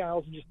stand in the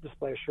aisles and just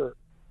display a shirt.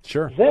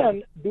 Sure.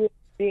 Then,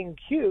 being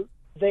cute,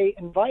 they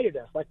invited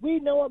us. Like, we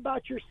know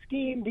about your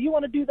scheme. Do you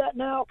want to do that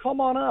now?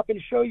 Come on up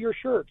and show your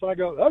shirt. So I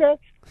go, okay.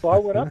 So I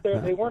went up there.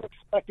 They weren't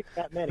expecting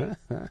that many.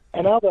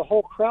 And now the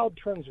whole crowd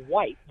turns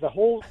white. The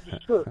whole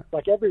shirt,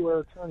 like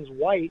everywhere, turns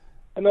white.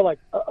 And they're like,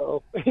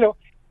 uh-oh.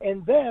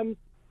 And then,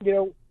 they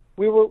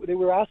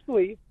were asked to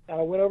leave. And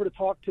I went over to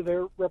talk to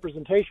their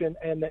representation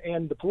and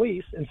the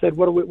police and said,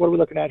 what are we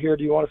looking at here?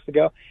 Do you want us to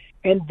go?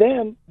 And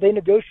then they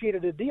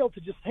negotiated a deal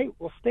to just, hey,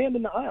 we'll stand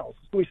in the aisles.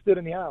 So we stood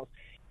in the aisles.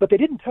 But they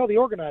didn't tell the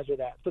organizer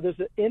that. So there's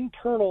an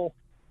internal,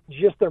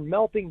 they're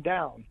melting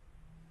down.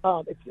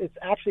 It's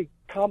actually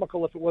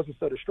comical if it wasn't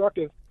so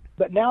destructive.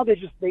 But now the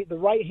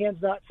right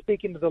hand's not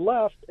speaking to the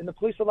left, and the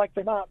police are like,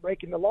 they're not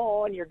breaking the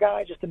law, and your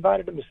guy just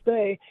invited them to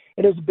stay,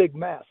 and it was a big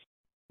mess.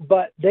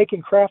 But they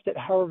can craft it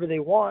however they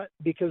want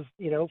because,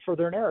 for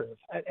their narrative.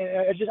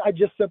 I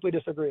just simply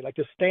disagree. Like,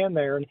 to stand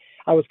there, and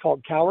I was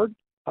called coward,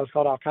 I was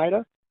called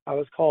Al-Qaeda, I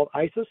was called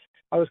ISIS,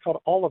 I was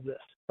called all of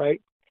this,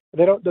 right?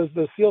 Those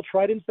steel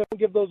tridents, they don't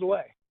give those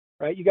away,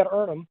 right? You got to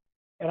earn them.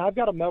 And I've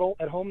got a medal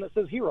at home that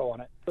says hero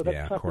on it. So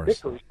that's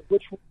contradictory.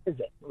 Which one is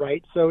it,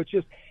 right? So it's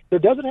just, there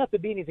doesn't have to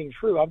be anything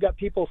true. I've got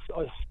people,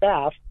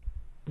 staff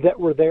that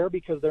were there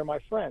because they're my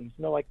friends.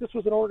 And they're like, this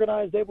was an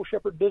organized Able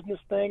Shepherd business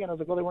thing. And I was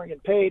like, well, they weren't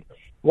getting paid.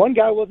 One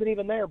guy wasn't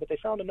even there, but they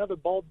found another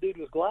bald dude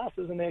with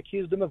glasses and they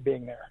accused him of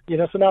being there.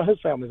 So now his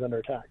family's under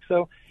attack.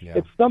 So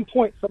at some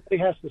point, somebody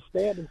has to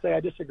stand and say, I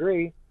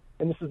disagree.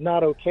 And this is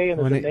not okay, and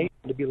there's a nation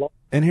to be lost.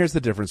 And here's the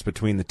difference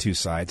between the two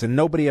sides, and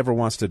nobody ever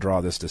wants to draw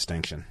this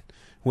distinction.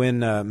 When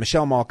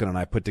Michelle Malkin and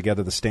I put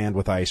together the Stand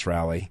With ICE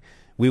rally,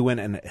 we went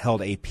and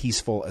held a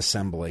peaceful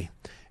assembly.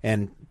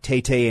 And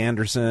Tay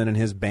Anderson and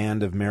his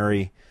band of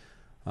merry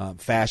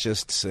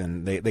fascists,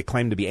 and they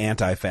claim to be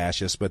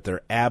anti-fascist, but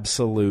they're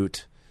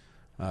absolute.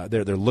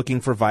 They're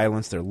looking for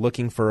violence. They're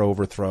looking for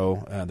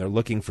overthrow. They're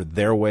looking for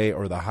their way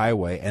or the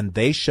highway, and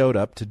they showed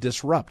up to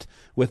disrupt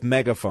with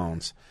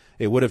megaphones.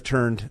 It would have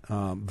turned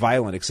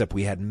violent, except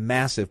we had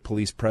massive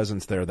police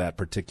presence there that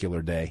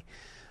particular day.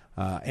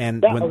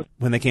 And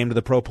when they came to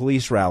the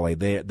pro-police rally,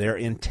 their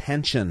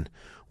intention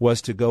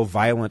was to go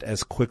violent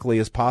as quickly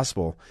as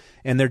possible.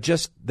 And they're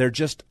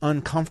just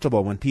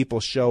uncomfortable when people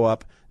show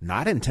up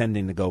not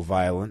intending to go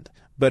violent,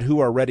 but who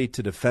are ready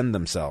to defend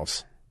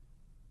themselves.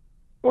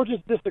 Or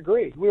just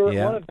disagree. We were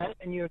at one event,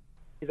 and you were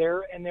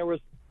there, and there was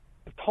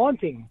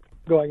taunting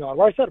going on,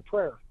 where I said a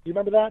prayer. Do you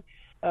remember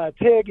that?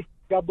 Tig,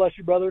 God bless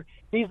you, brother.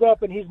 He's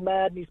up, and he's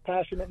mad, and he's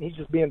passionate, and he's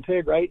just being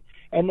Tig, right?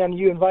 And then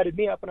you invited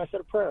me up, and I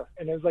said a prayer.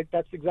 And it was like,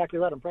 that's exactly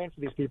right. I'm praying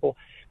for these people.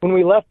 When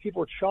we left,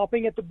 people were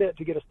chomping at the bit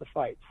to get us to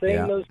fight,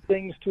 saying those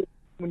things to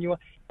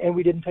and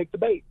we didn't take the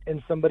bait,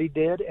 and somebody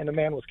did, and a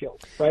man was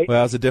killed, right?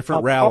 Well, it was a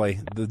different rally,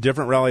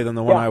 than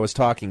the one I was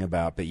talking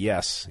about, but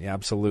yes,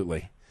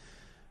 absolutely.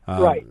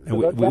 Right.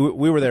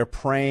 We were there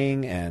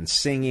praying and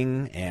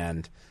singing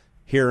and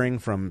hearing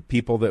from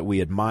people that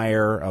we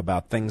admire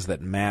about things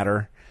that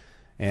matter.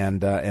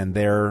 and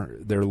they're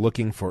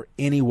looking for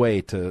any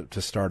way to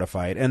start a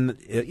fight. And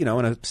in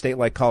a state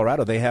like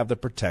Colorado, they have the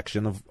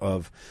protection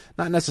of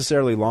not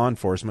necessarily law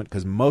enforcement,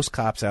 because most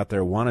cops out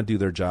there want to do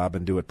their job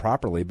and do it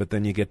properly. But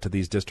then you get to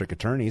these district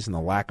attorneys and the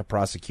lack of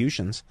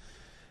prosecutions,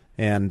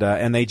 and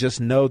they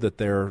just know that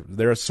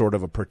they're sort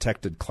of a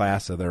protected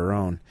class of their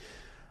own.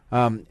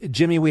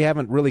 Jimmy, we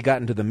haven't really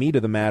gotten to the meat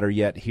of the matter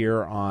yet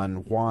here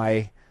on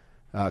why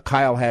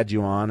Kyle had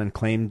you on and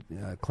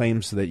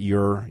claims that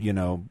you're,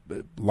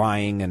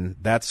 lying and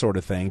that sort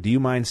of thing. Do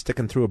you mind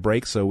sticking through a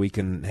break so we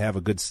can have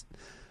a good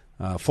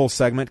full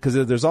segment?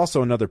 Because there's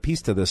also another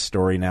piece to this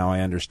story now,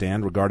 I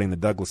understand, regarding the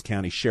Douglas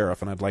County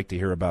Sheriff, and I'd like to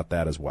hear about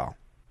that as well.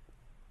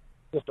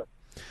 Yes, sir.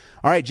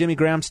 All right, Jimmy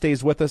Graham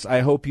stays with us.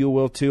 I hope you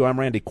will, too. I'm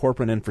Randy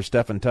Corporon in for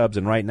Stephen Tubbs,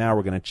 and right now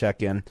we're going to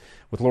check in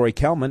with Lori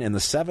Kelman in the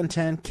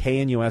 710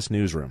 KNUS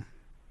newsroom.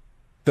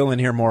 Fill in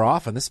here more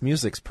often. This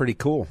music's pretty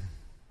cool.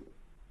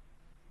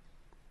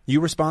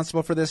 You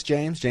responsible for this,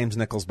 James? James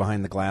Nichols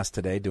behind the glass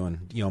today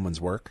doing yeoman's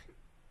work.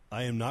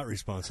 I am not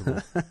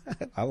responsible.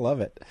 I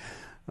love it.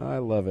 I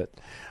love it.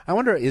 I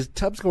wonder, is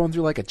Tubbs going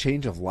through like a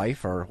change of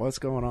life, or what's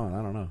going on?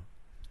 I don't know.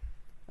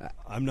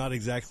 I'm not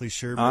exactly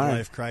sure.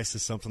 Midlife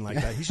crisis, something like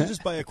that. He should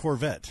just buy a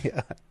Corvette.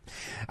 Yeah.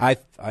 I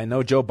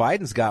know Joe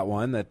Biden's got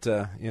one that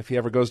if he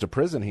ever goes to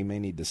prison, he may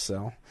need to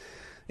sell.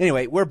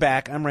 Anyway, we're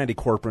back. I'm Randy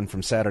Corporon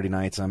from Saturday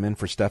Nights. I'm in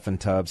for Stephen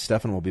Tubbs.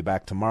 Stephen will be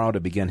back tomorrow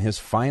to begin his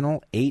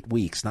final 8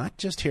 weeks, not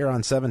just here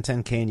on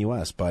 710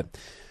 KNUS, but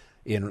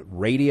in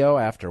radio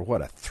after, a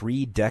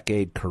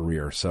 3-decade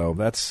career. So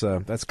that's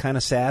kind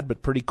of sad,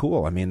 but pretty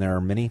cool. I mean, there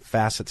are many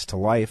facets to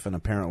life, and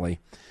apparently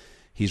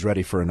he's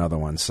ready for another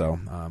one. So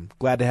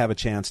glad to have a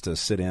chance to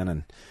sit in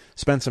and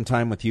spend some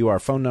time with you. Our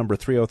phone number,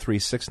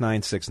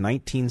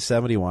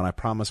 303-696-1971. I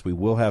promise we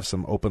will have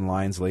some open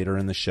lines later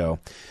in the show.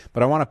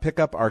 But I want to pick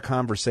up our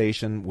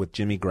conversation with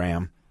Jimmy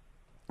Graham.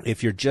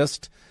 If you're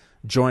just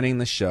joining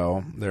the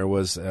show, there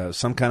was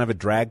some kind of a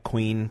drag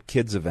queen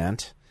kids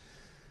event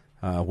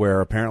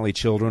where apparently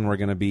children were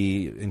going to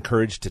be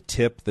encouraged to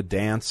tip the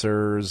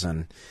dancers.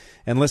 And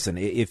listen,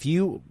 if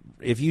you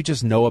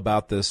just know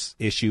about this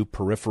issue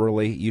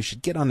peripherally, you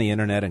should get on the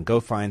internet and go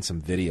find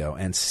some video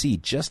and see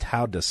just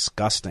how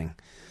disgusting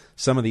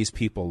some of these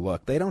people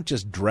look. They don't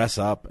just dress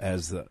up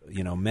as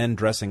men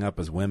dressing up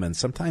as women.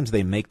 Sometimes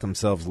they make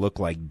themselves look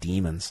like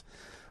demons,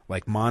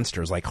 like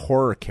monsters, like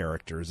horror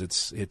characters.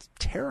 It's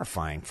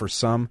terrifying for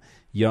some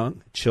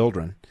young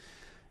children,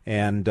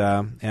 and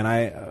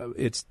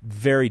it's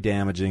very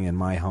damaging in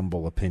my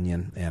humble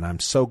opinion. And I'm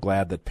so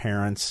glad that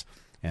parents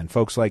and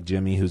folks like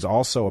Jimmy, who's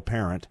also a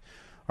parent,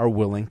 are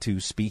willing to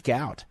speak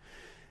out.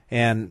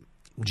 And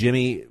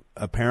Jimmy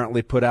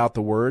apparently put out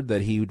the word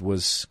that he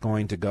was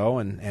going to go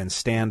and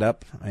stand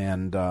up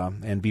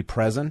and be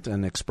present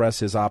and express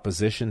his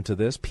opposition to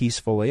this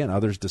peacefully, and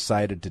others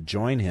decided to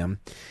join him.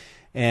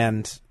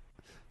 And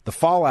the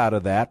fallout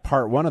of that,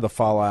 part one of the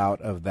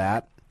fallout of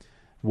that,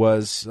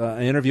 was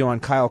an interview on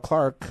Kyle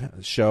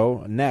Clark's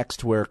show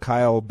next, where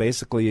Kyle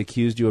basically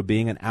accused you of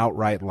being an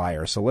outright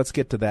liar. So let's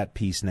get to that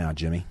piece now,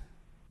 Jimmy.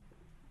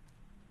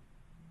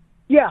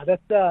 Yeah,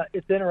 that's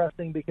it's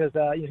interesting because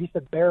he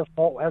said bear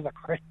false as a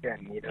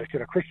Christian.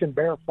 Should a Christian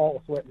bear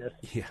false witness?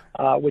 Yeah.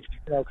 Which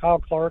Kyle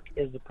Clark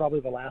is probably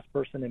the last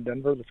person in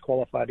Denver that's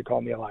qualified to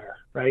call me a liar.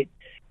 Right?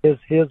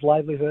 His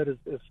livelihood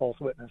is false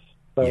witness.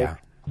 So yeah.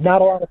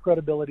 Not a lot of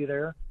credibility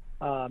there.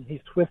 He's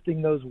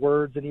twisting those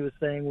words, and he was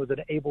saying was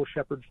an Able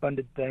Shepherd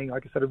funded thing.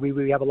 Like I said,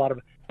 we have a lot of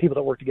people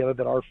that work together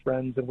that are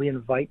friends, and we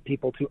invite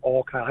people to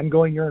all kinds. I'm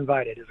going, you're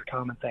invited is a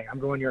common thing. I'm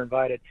going, you're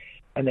invited.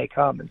 And they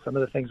come, and some of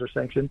the things are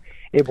sanctioned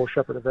Able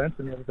Shepherd events,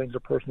 and the other things are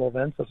personal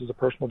events. This is a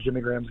personal Jimmy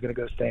Graham's going to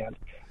go stand.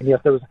 And yes,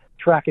 there was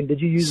tracking. Did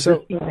you use this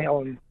email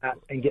and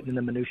getting in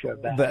the minutia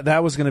of that?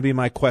 That was going to be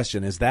my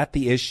question. Is that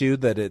the issue,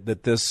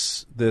 that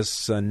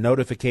this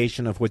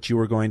notification of what you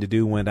were going to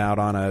do went out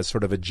on a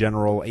sort of a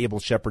general Able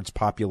Shepherd's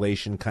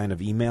population kind of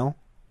email?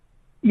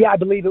 Yeah, I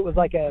believe it was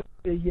like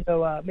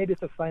maybe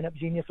it's a Sign Up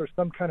Genius or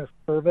some kind of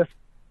service.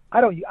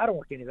 I don't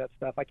work any of that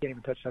stuff. I can't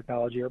even touch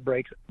technology or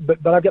breaks, but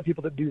I've got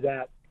people that do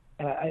that.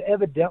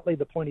 Evidently,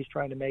 the point he's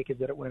trying to make is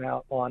that it went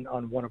out on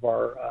one of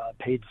our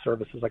paid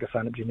services, like a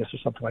Sign Up Genius or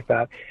something like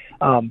that.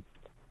 And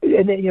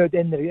then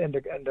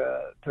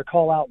to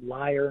call out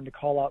liar and to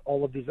call out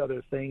all of these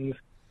other things,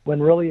 when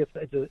really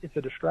it's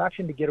a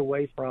distraction to get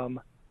away from.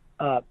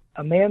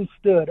 A man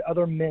stood,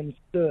 other men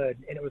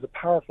stood, and it was a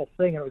powerful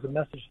thing, and it was a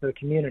message to the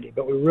community.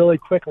 But we really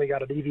quickly got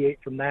to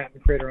deviate from that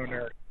and create our own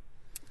narrative.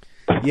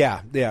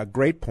 Yeah,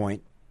 great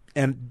point.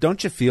 And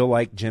don't you feel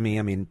like, Jimmy,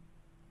 I mean,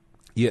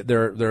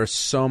 there are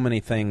so many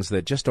things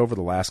that just over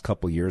the last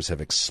couple of years have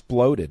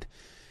exploded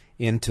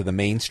into the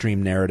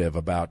mainstream narrative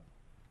about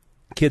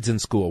kids in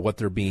school, what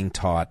they're being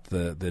taught,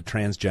 the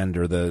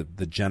transgender,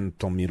 the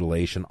genital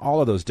mutilation,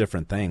 all of those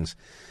different things.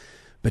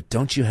 But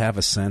don't you have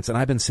a sense, and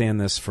I've been saying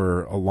this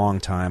for a long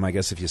time, I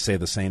guess if you say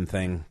the same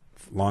thing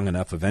long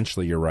enough,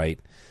 eventually you're right,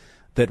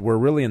 that we're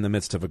really in the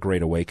midst of a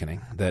great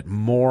awakening, that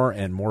more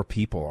and more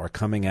people are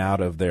coming out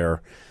of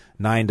their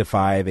 9 to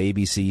 5,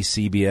 ABC,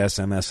 CBS,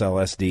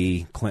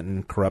 MSLSD,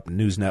 Clinton corrupt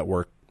news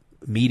network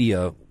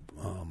media,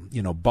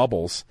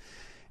 bubbles,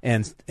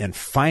 and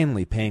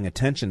finally paying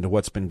attention to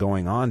what's been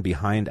going on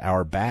behind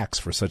our backs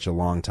for such a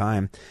long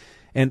time.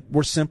 And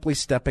we're simply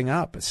standing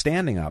up.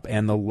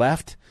 And the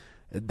left,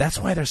 that's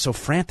why they're so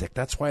frantic.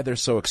 That's why they're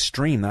so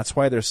extreme. That's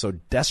why they're so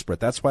desperate.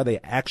 That's why they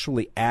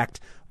actually act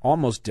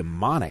almost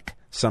demonic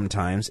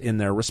sometimes in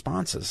their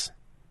responses.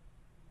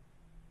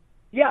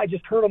 Yeah, I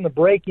just heard on the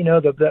break,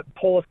 that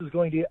Polis is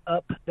going to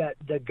up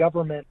the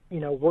government,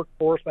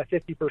 workforce by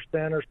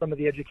 50%, or some of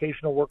the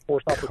educational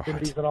workforce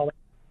opportunities and all that.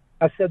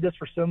 I've said this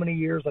for so many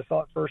years. I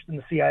saw it first in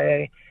the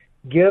CIA.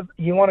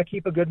 You want to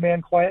keep a good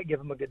man quiet,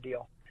 give him a good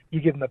deal. You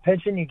give him a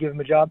pension, you give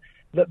him a job.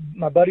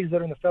 My buddies that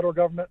are in the federal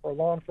government or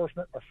law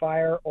enforcement or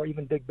fire or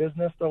even big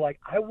business, they're like,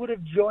 I would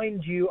have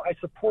joined you. I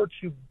support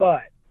you,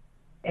 but,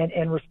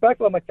 and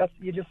respectful, I'm like,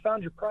 you just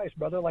found your price,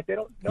 brother. Like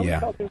nobody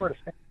tells me where to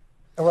stand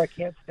or where I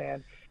can't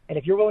stand. And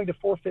if you're willing to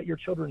forfeit your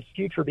children's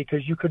future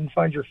because you couldn't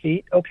find your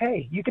feet,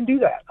 okay, you can do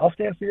that. I'll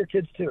stand for your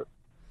kids too.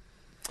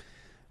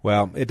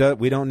 Well,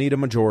 we don't need a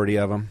majority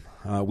of them.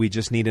 We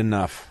just need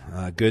enough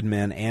good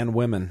men and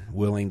women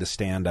willing to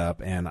stand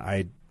up. And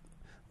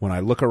when I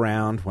look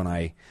around, when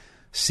I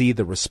see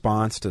the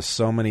response to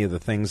so many of the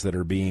things that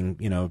are being,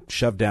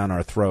 shoved down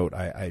our throat,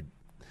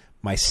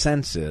 my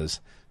sense is,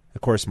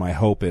 of course, my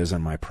hope is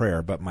and my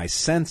prayer, but my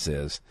sense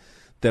is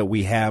that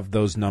we have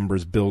those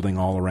numbers building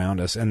all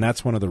around us, and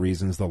that's one of the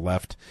reasons the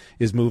left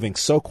is moving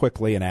so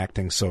quickly and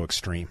acting so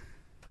extreme.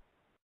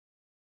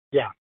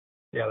 Yeah,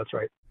 that's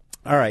right.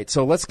 All right,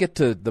 so let's get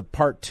to the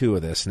part 2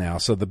 of this now.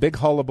 So the big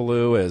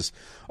hullabaloo is,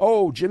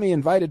 Jimmy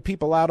invited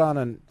people out on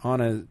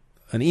an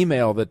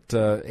email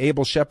that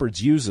Abel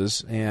Shepherd's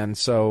uses, and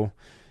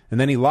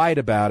then he lied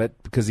about it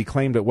because he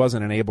claimed it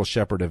wasn't an Abel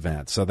Shepherd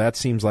event. So that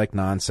seems like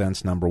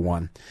nonsense, number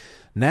one.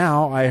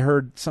 Now I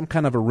heard some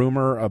kind of a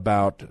rumor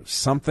about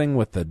something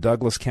with the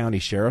Douglas County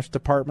Sheriff's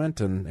Department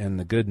and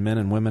the good men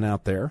and women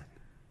out there.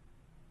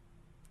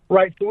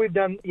 Right. So we've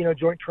done,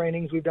 joint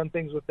trainings. We've done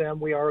things with them.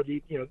 We are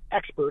the,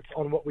 experts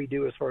on what we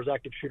do as far as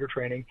active shooter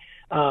training.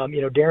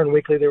 Darren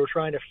Weekly, they were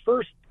trying to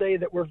first say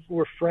that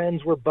we're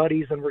friends, we're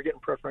buddies, and we're getting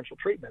preferential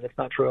treatment. It's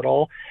not true at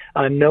all.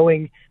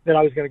 Knowing that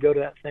I was going to go to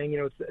that thing,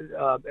 it's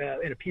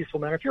in a peaceful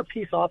manner. If you're a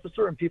peace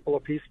officer and people are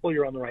peaceful,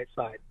 you're on the right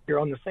side. You're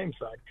on the same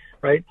side,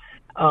 right?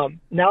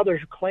 Now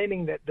they're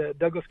claiming that the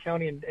Douglas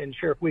County and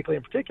Sheriff Weekly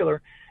in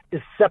particular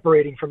is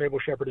separating from Abel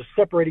Shepherd, is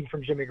separating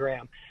from Jimmy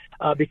Graham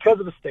because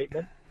of a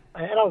statement.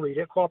 And I'll read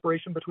it.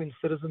 Cooperation between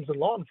citizens and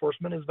law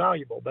enforcement is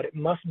valuable, but it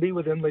must be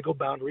within legal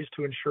boundaries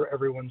to ensure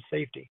everyone's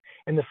safety.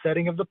 In the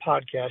setting of the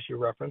podcast you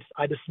referenced,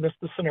 I dismissed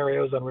the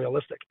scenario as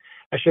unrealistic.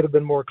 I should have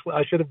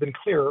been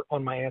clearer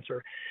on my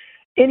answer.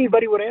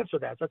 Anybody would answer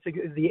that. That's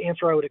the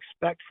answer I would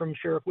expect from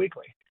Sheriff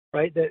Weekly,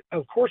 right? That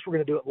of course we're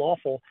going to do it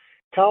lawful.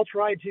 Kyle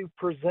tried to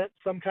present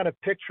some kind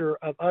of picture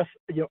of us,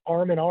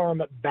 arm in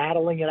arm,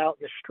 battling it out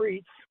in the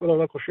streets with our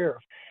local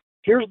sheriff.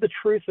 Here's the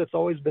truth that's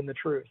always been the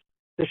truth.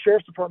 The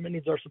sheriff's department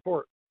needs our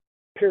support,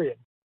 period.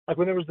 Like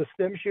when there was the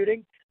STEM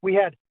shooting, we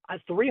had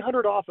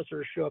 300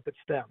 officers show up at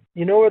STEM.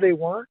 You know where they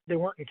weren't? They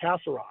weren't in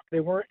Castle Rock. They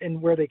weren't in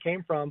where they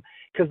came from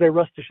because they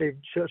rushed to save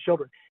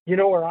children. You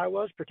know where I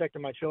was?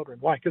 Protecting my children.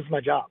 Why? Because it's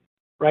my job,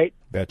 right?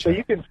 Betcha. So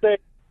you can say,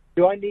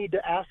 do I need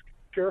to ask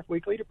Sheriff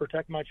Weekly to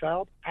protect my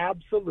child?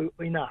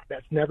 Absolutely not.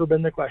 That's never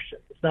been the question.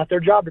 It's not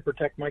their job to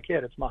protect my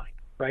kid. It's mine,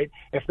 right?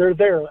 If they're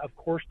there, of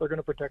course they're going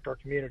to protect our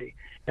community.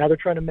 Now they're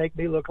trying to make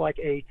me look like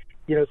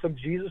some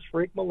Jesus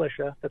freak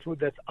militia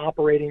that's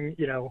operating,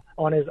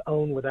 on his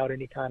own without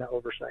any kind of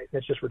oversight.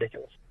 It's just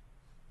ridiculous.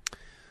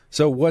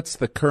 So what's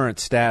the current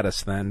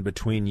status then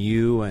between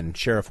you and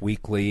Sheriff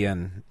Weekly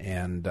and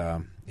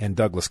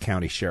Douglas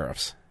County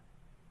sheriffs?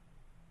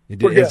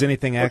 Has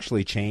anything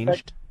actually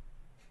changed?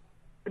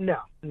 No,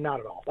 not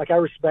at all. Like I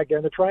respect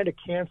them. They're trying to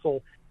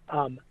cancel.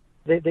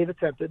 They've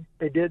attempted.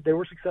 They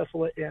were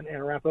successful in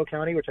Arapahoe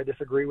County, which I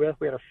disagree with.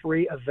 We had a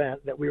free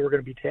event that we were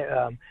going to be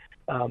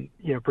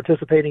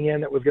participating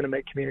in that was going to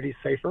make communities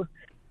safer,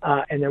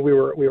 and then we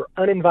were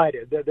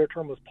uninvited. Their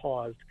term was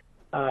paused.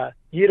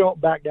 You don't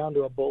back down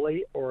to a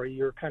bully, or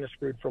you're kind of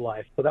screwed for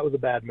life. So that was a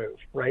bad move,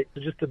 right?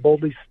 So just to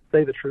boldly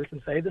say the truth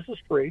and say this is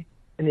free,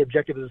 and the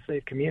objective is a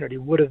safe community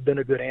would have been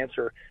a good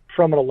answer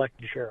from an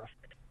elected sheriff.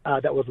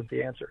 That wasn't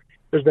the answer.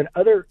 There's been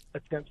other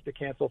attempts to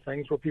cancel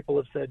things where people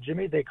have said,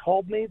 Jimmy, they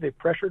called me, they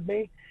pressured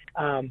me.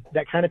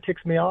 That kind of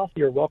ticks me off.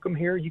 You're welcome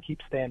here. You keep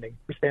standing.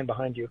 We stand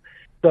behind you.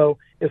 So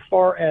as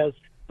far as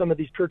some of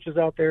these churches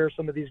out there,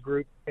 some of these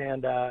groups,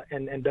 and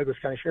Douglas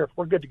County Sheriff,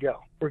 we're good to go.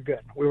 We're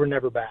good. We were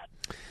never bad.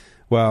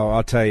 Well,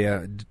 I'll tell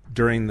you,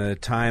 during the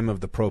time of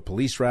the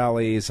pro-police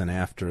rallies and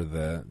after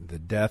the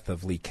death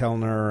of Lee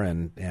Kellner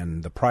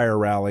and the prior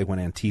rally when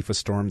Antifa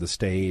stormed the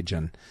stage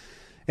and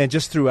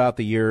just throughout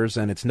the years,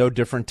 and it's no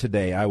different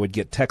today, I would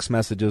get text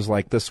messages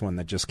like this one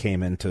that just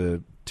came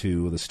into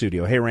the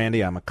studio. Hey,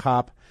 Randy, I'm a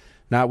cop,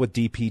 not with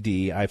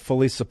DPD. I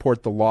fully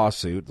support the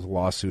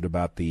lawsuit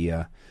about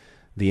the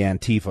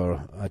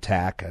Antifa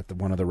attack at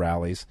one of the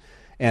rallies.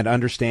 and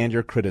understand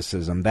your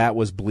criticism. That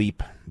was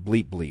bleep,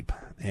 bleep, bleep.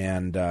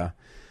 And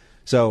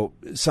so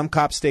some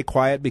cops stay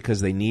quiet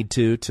because they need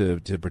to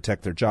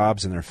protect their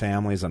jobs and their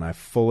families, and I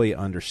fully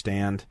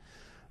understand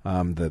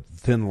the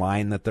thin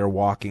line that they're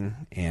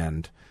walking.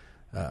 And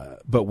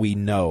but we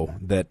know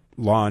that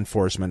law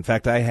enforcement. In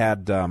fact, I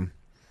had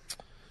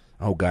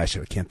I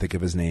can't think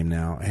of his name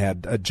now. I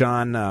had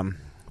John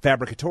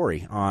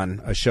Fabricatori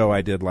on a show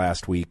I did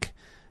last week,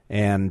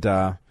 and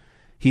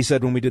he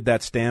said when we did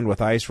that Stand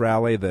with ICE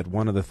rally that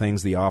one of the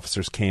things the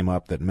officers came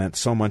up that meant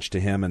so much to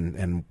him,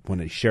 and when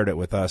he shared it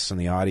with us in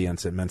the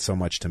audience, it meant so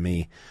much to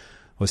me,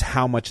 was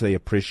how much they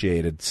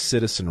appreciated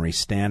citizenry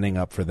standing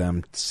up for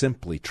them,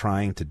 simply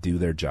trying to do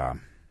their job.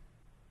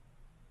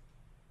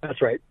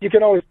 That's right. You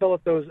can always tell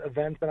at those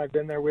events, and I've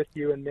been there with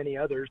you and many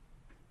others,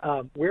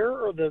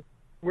 where are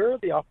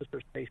the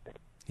officers facing?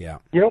 Yeah.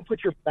 You don't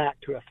put your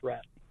back to a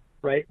threat,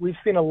 right? We've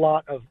seen a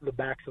lot of the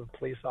backs of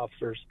police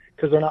officers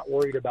because they're not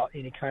worried about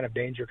any kind of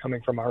danger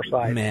coming from our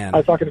side. Man. I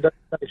was talking to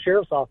the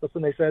sheriff's office,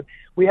 and they said,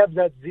 we have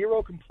had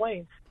 0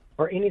 complaints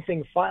or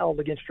anything filed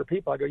against your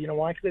people. I go, you know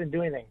why? Because they didn't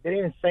do anything. They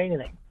didn't even say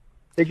anything.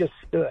 They just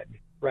stood,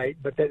 right?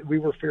 But that we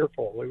were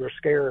fearful. We were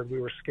scared.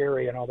 We were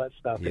scary and all that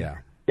stuff. Yeah.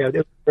 Yeah, it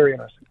was very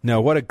interesting. No,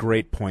 what a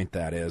great point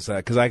that is,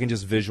 because I can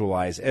just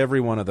visualize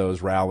every one of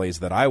those rallies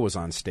that I was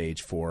on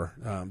stage for.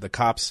 The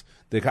cops,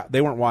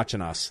 they weren't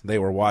watching us. They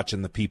were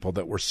watching the people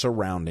that were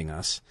surrounding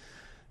us,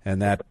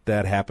 and that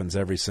happens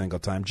every single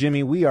time.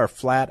 Jimmy, we are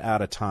flat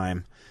out of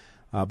time,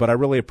 but I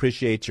really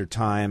appreciate your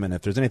time, and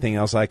if there's anything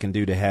else I can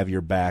do to have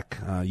your back,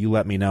 you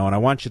let me know. And I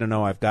want you to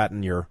know I've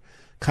gotten your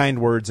kind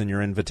words and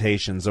your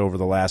invitations over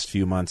the last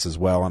few months as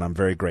well, and I'm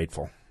very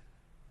grateful.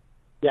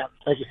 Yeah,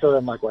 thank you so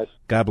much, likewise.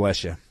 God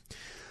bless you.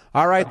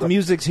 All right, the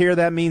music's here.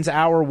 That means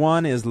hour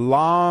one is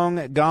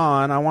long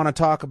gone. I want to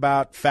talk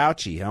about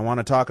Fauci. I want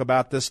to talk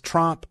about this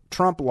Trump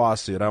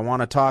lawsuit. I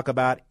want to talk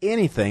about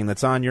anything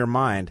that's on your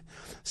mind.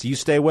 So you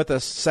stay with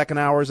us. Second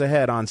hour's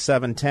ahead on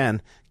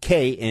 710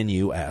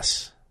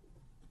 KNUS.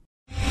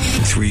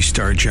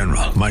 3-star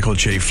General Michael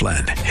J.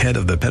 Flynn, head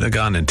of the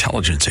Pentagon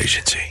Intelligence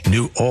Agency,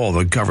 knew all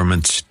the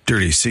government's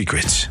dirty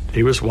secrets.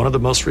 He was one of the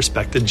most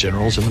respected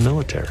generals in the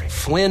military.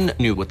 Flynn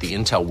knew what the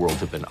intel world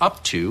had been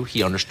up to.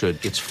 He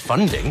understood its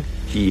funding.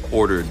 He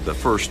ordered the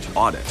first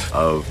audit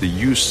of the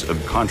use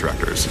of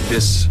contractors.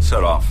 This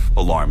set off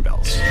alarm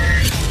bells.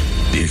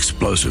 The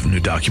explosive new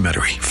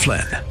documentary,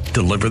 Flynn,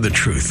 Deliver the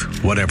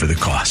Truth, Whatever the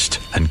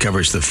Cost,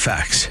 uncovers the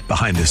facts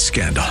behind this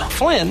scandal.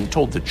 Flynn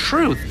told the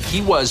truth.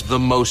 He was the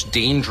most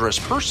dangerous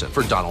person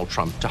for Donald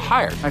Trump to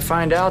hire. I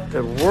find out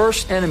the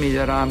worst enemy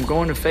that I'm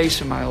going to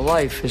face in my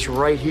life is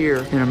right here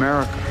in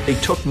America. They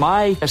took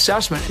my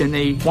assessment and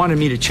they wanted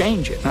me to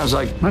change it. And I was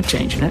like, I'm not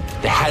changing it.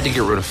 They had to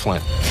get rid of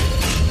Flynn.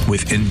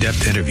 With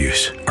in-depth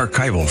interviews,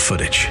 archival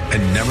footage,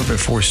 and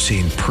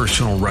never-before-seen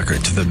personal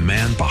records of the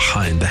man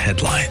behind the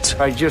headlines.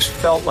 I just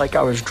felt like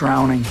I was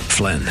drowning.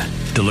 Flynn,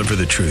 Deliver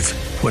the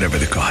Truth, Whatever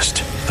the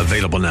Cost.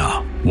 Available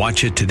now.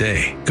 Watch it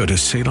today. Go to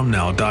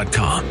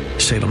salemnow.com.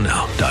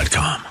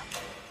 salemnow.com.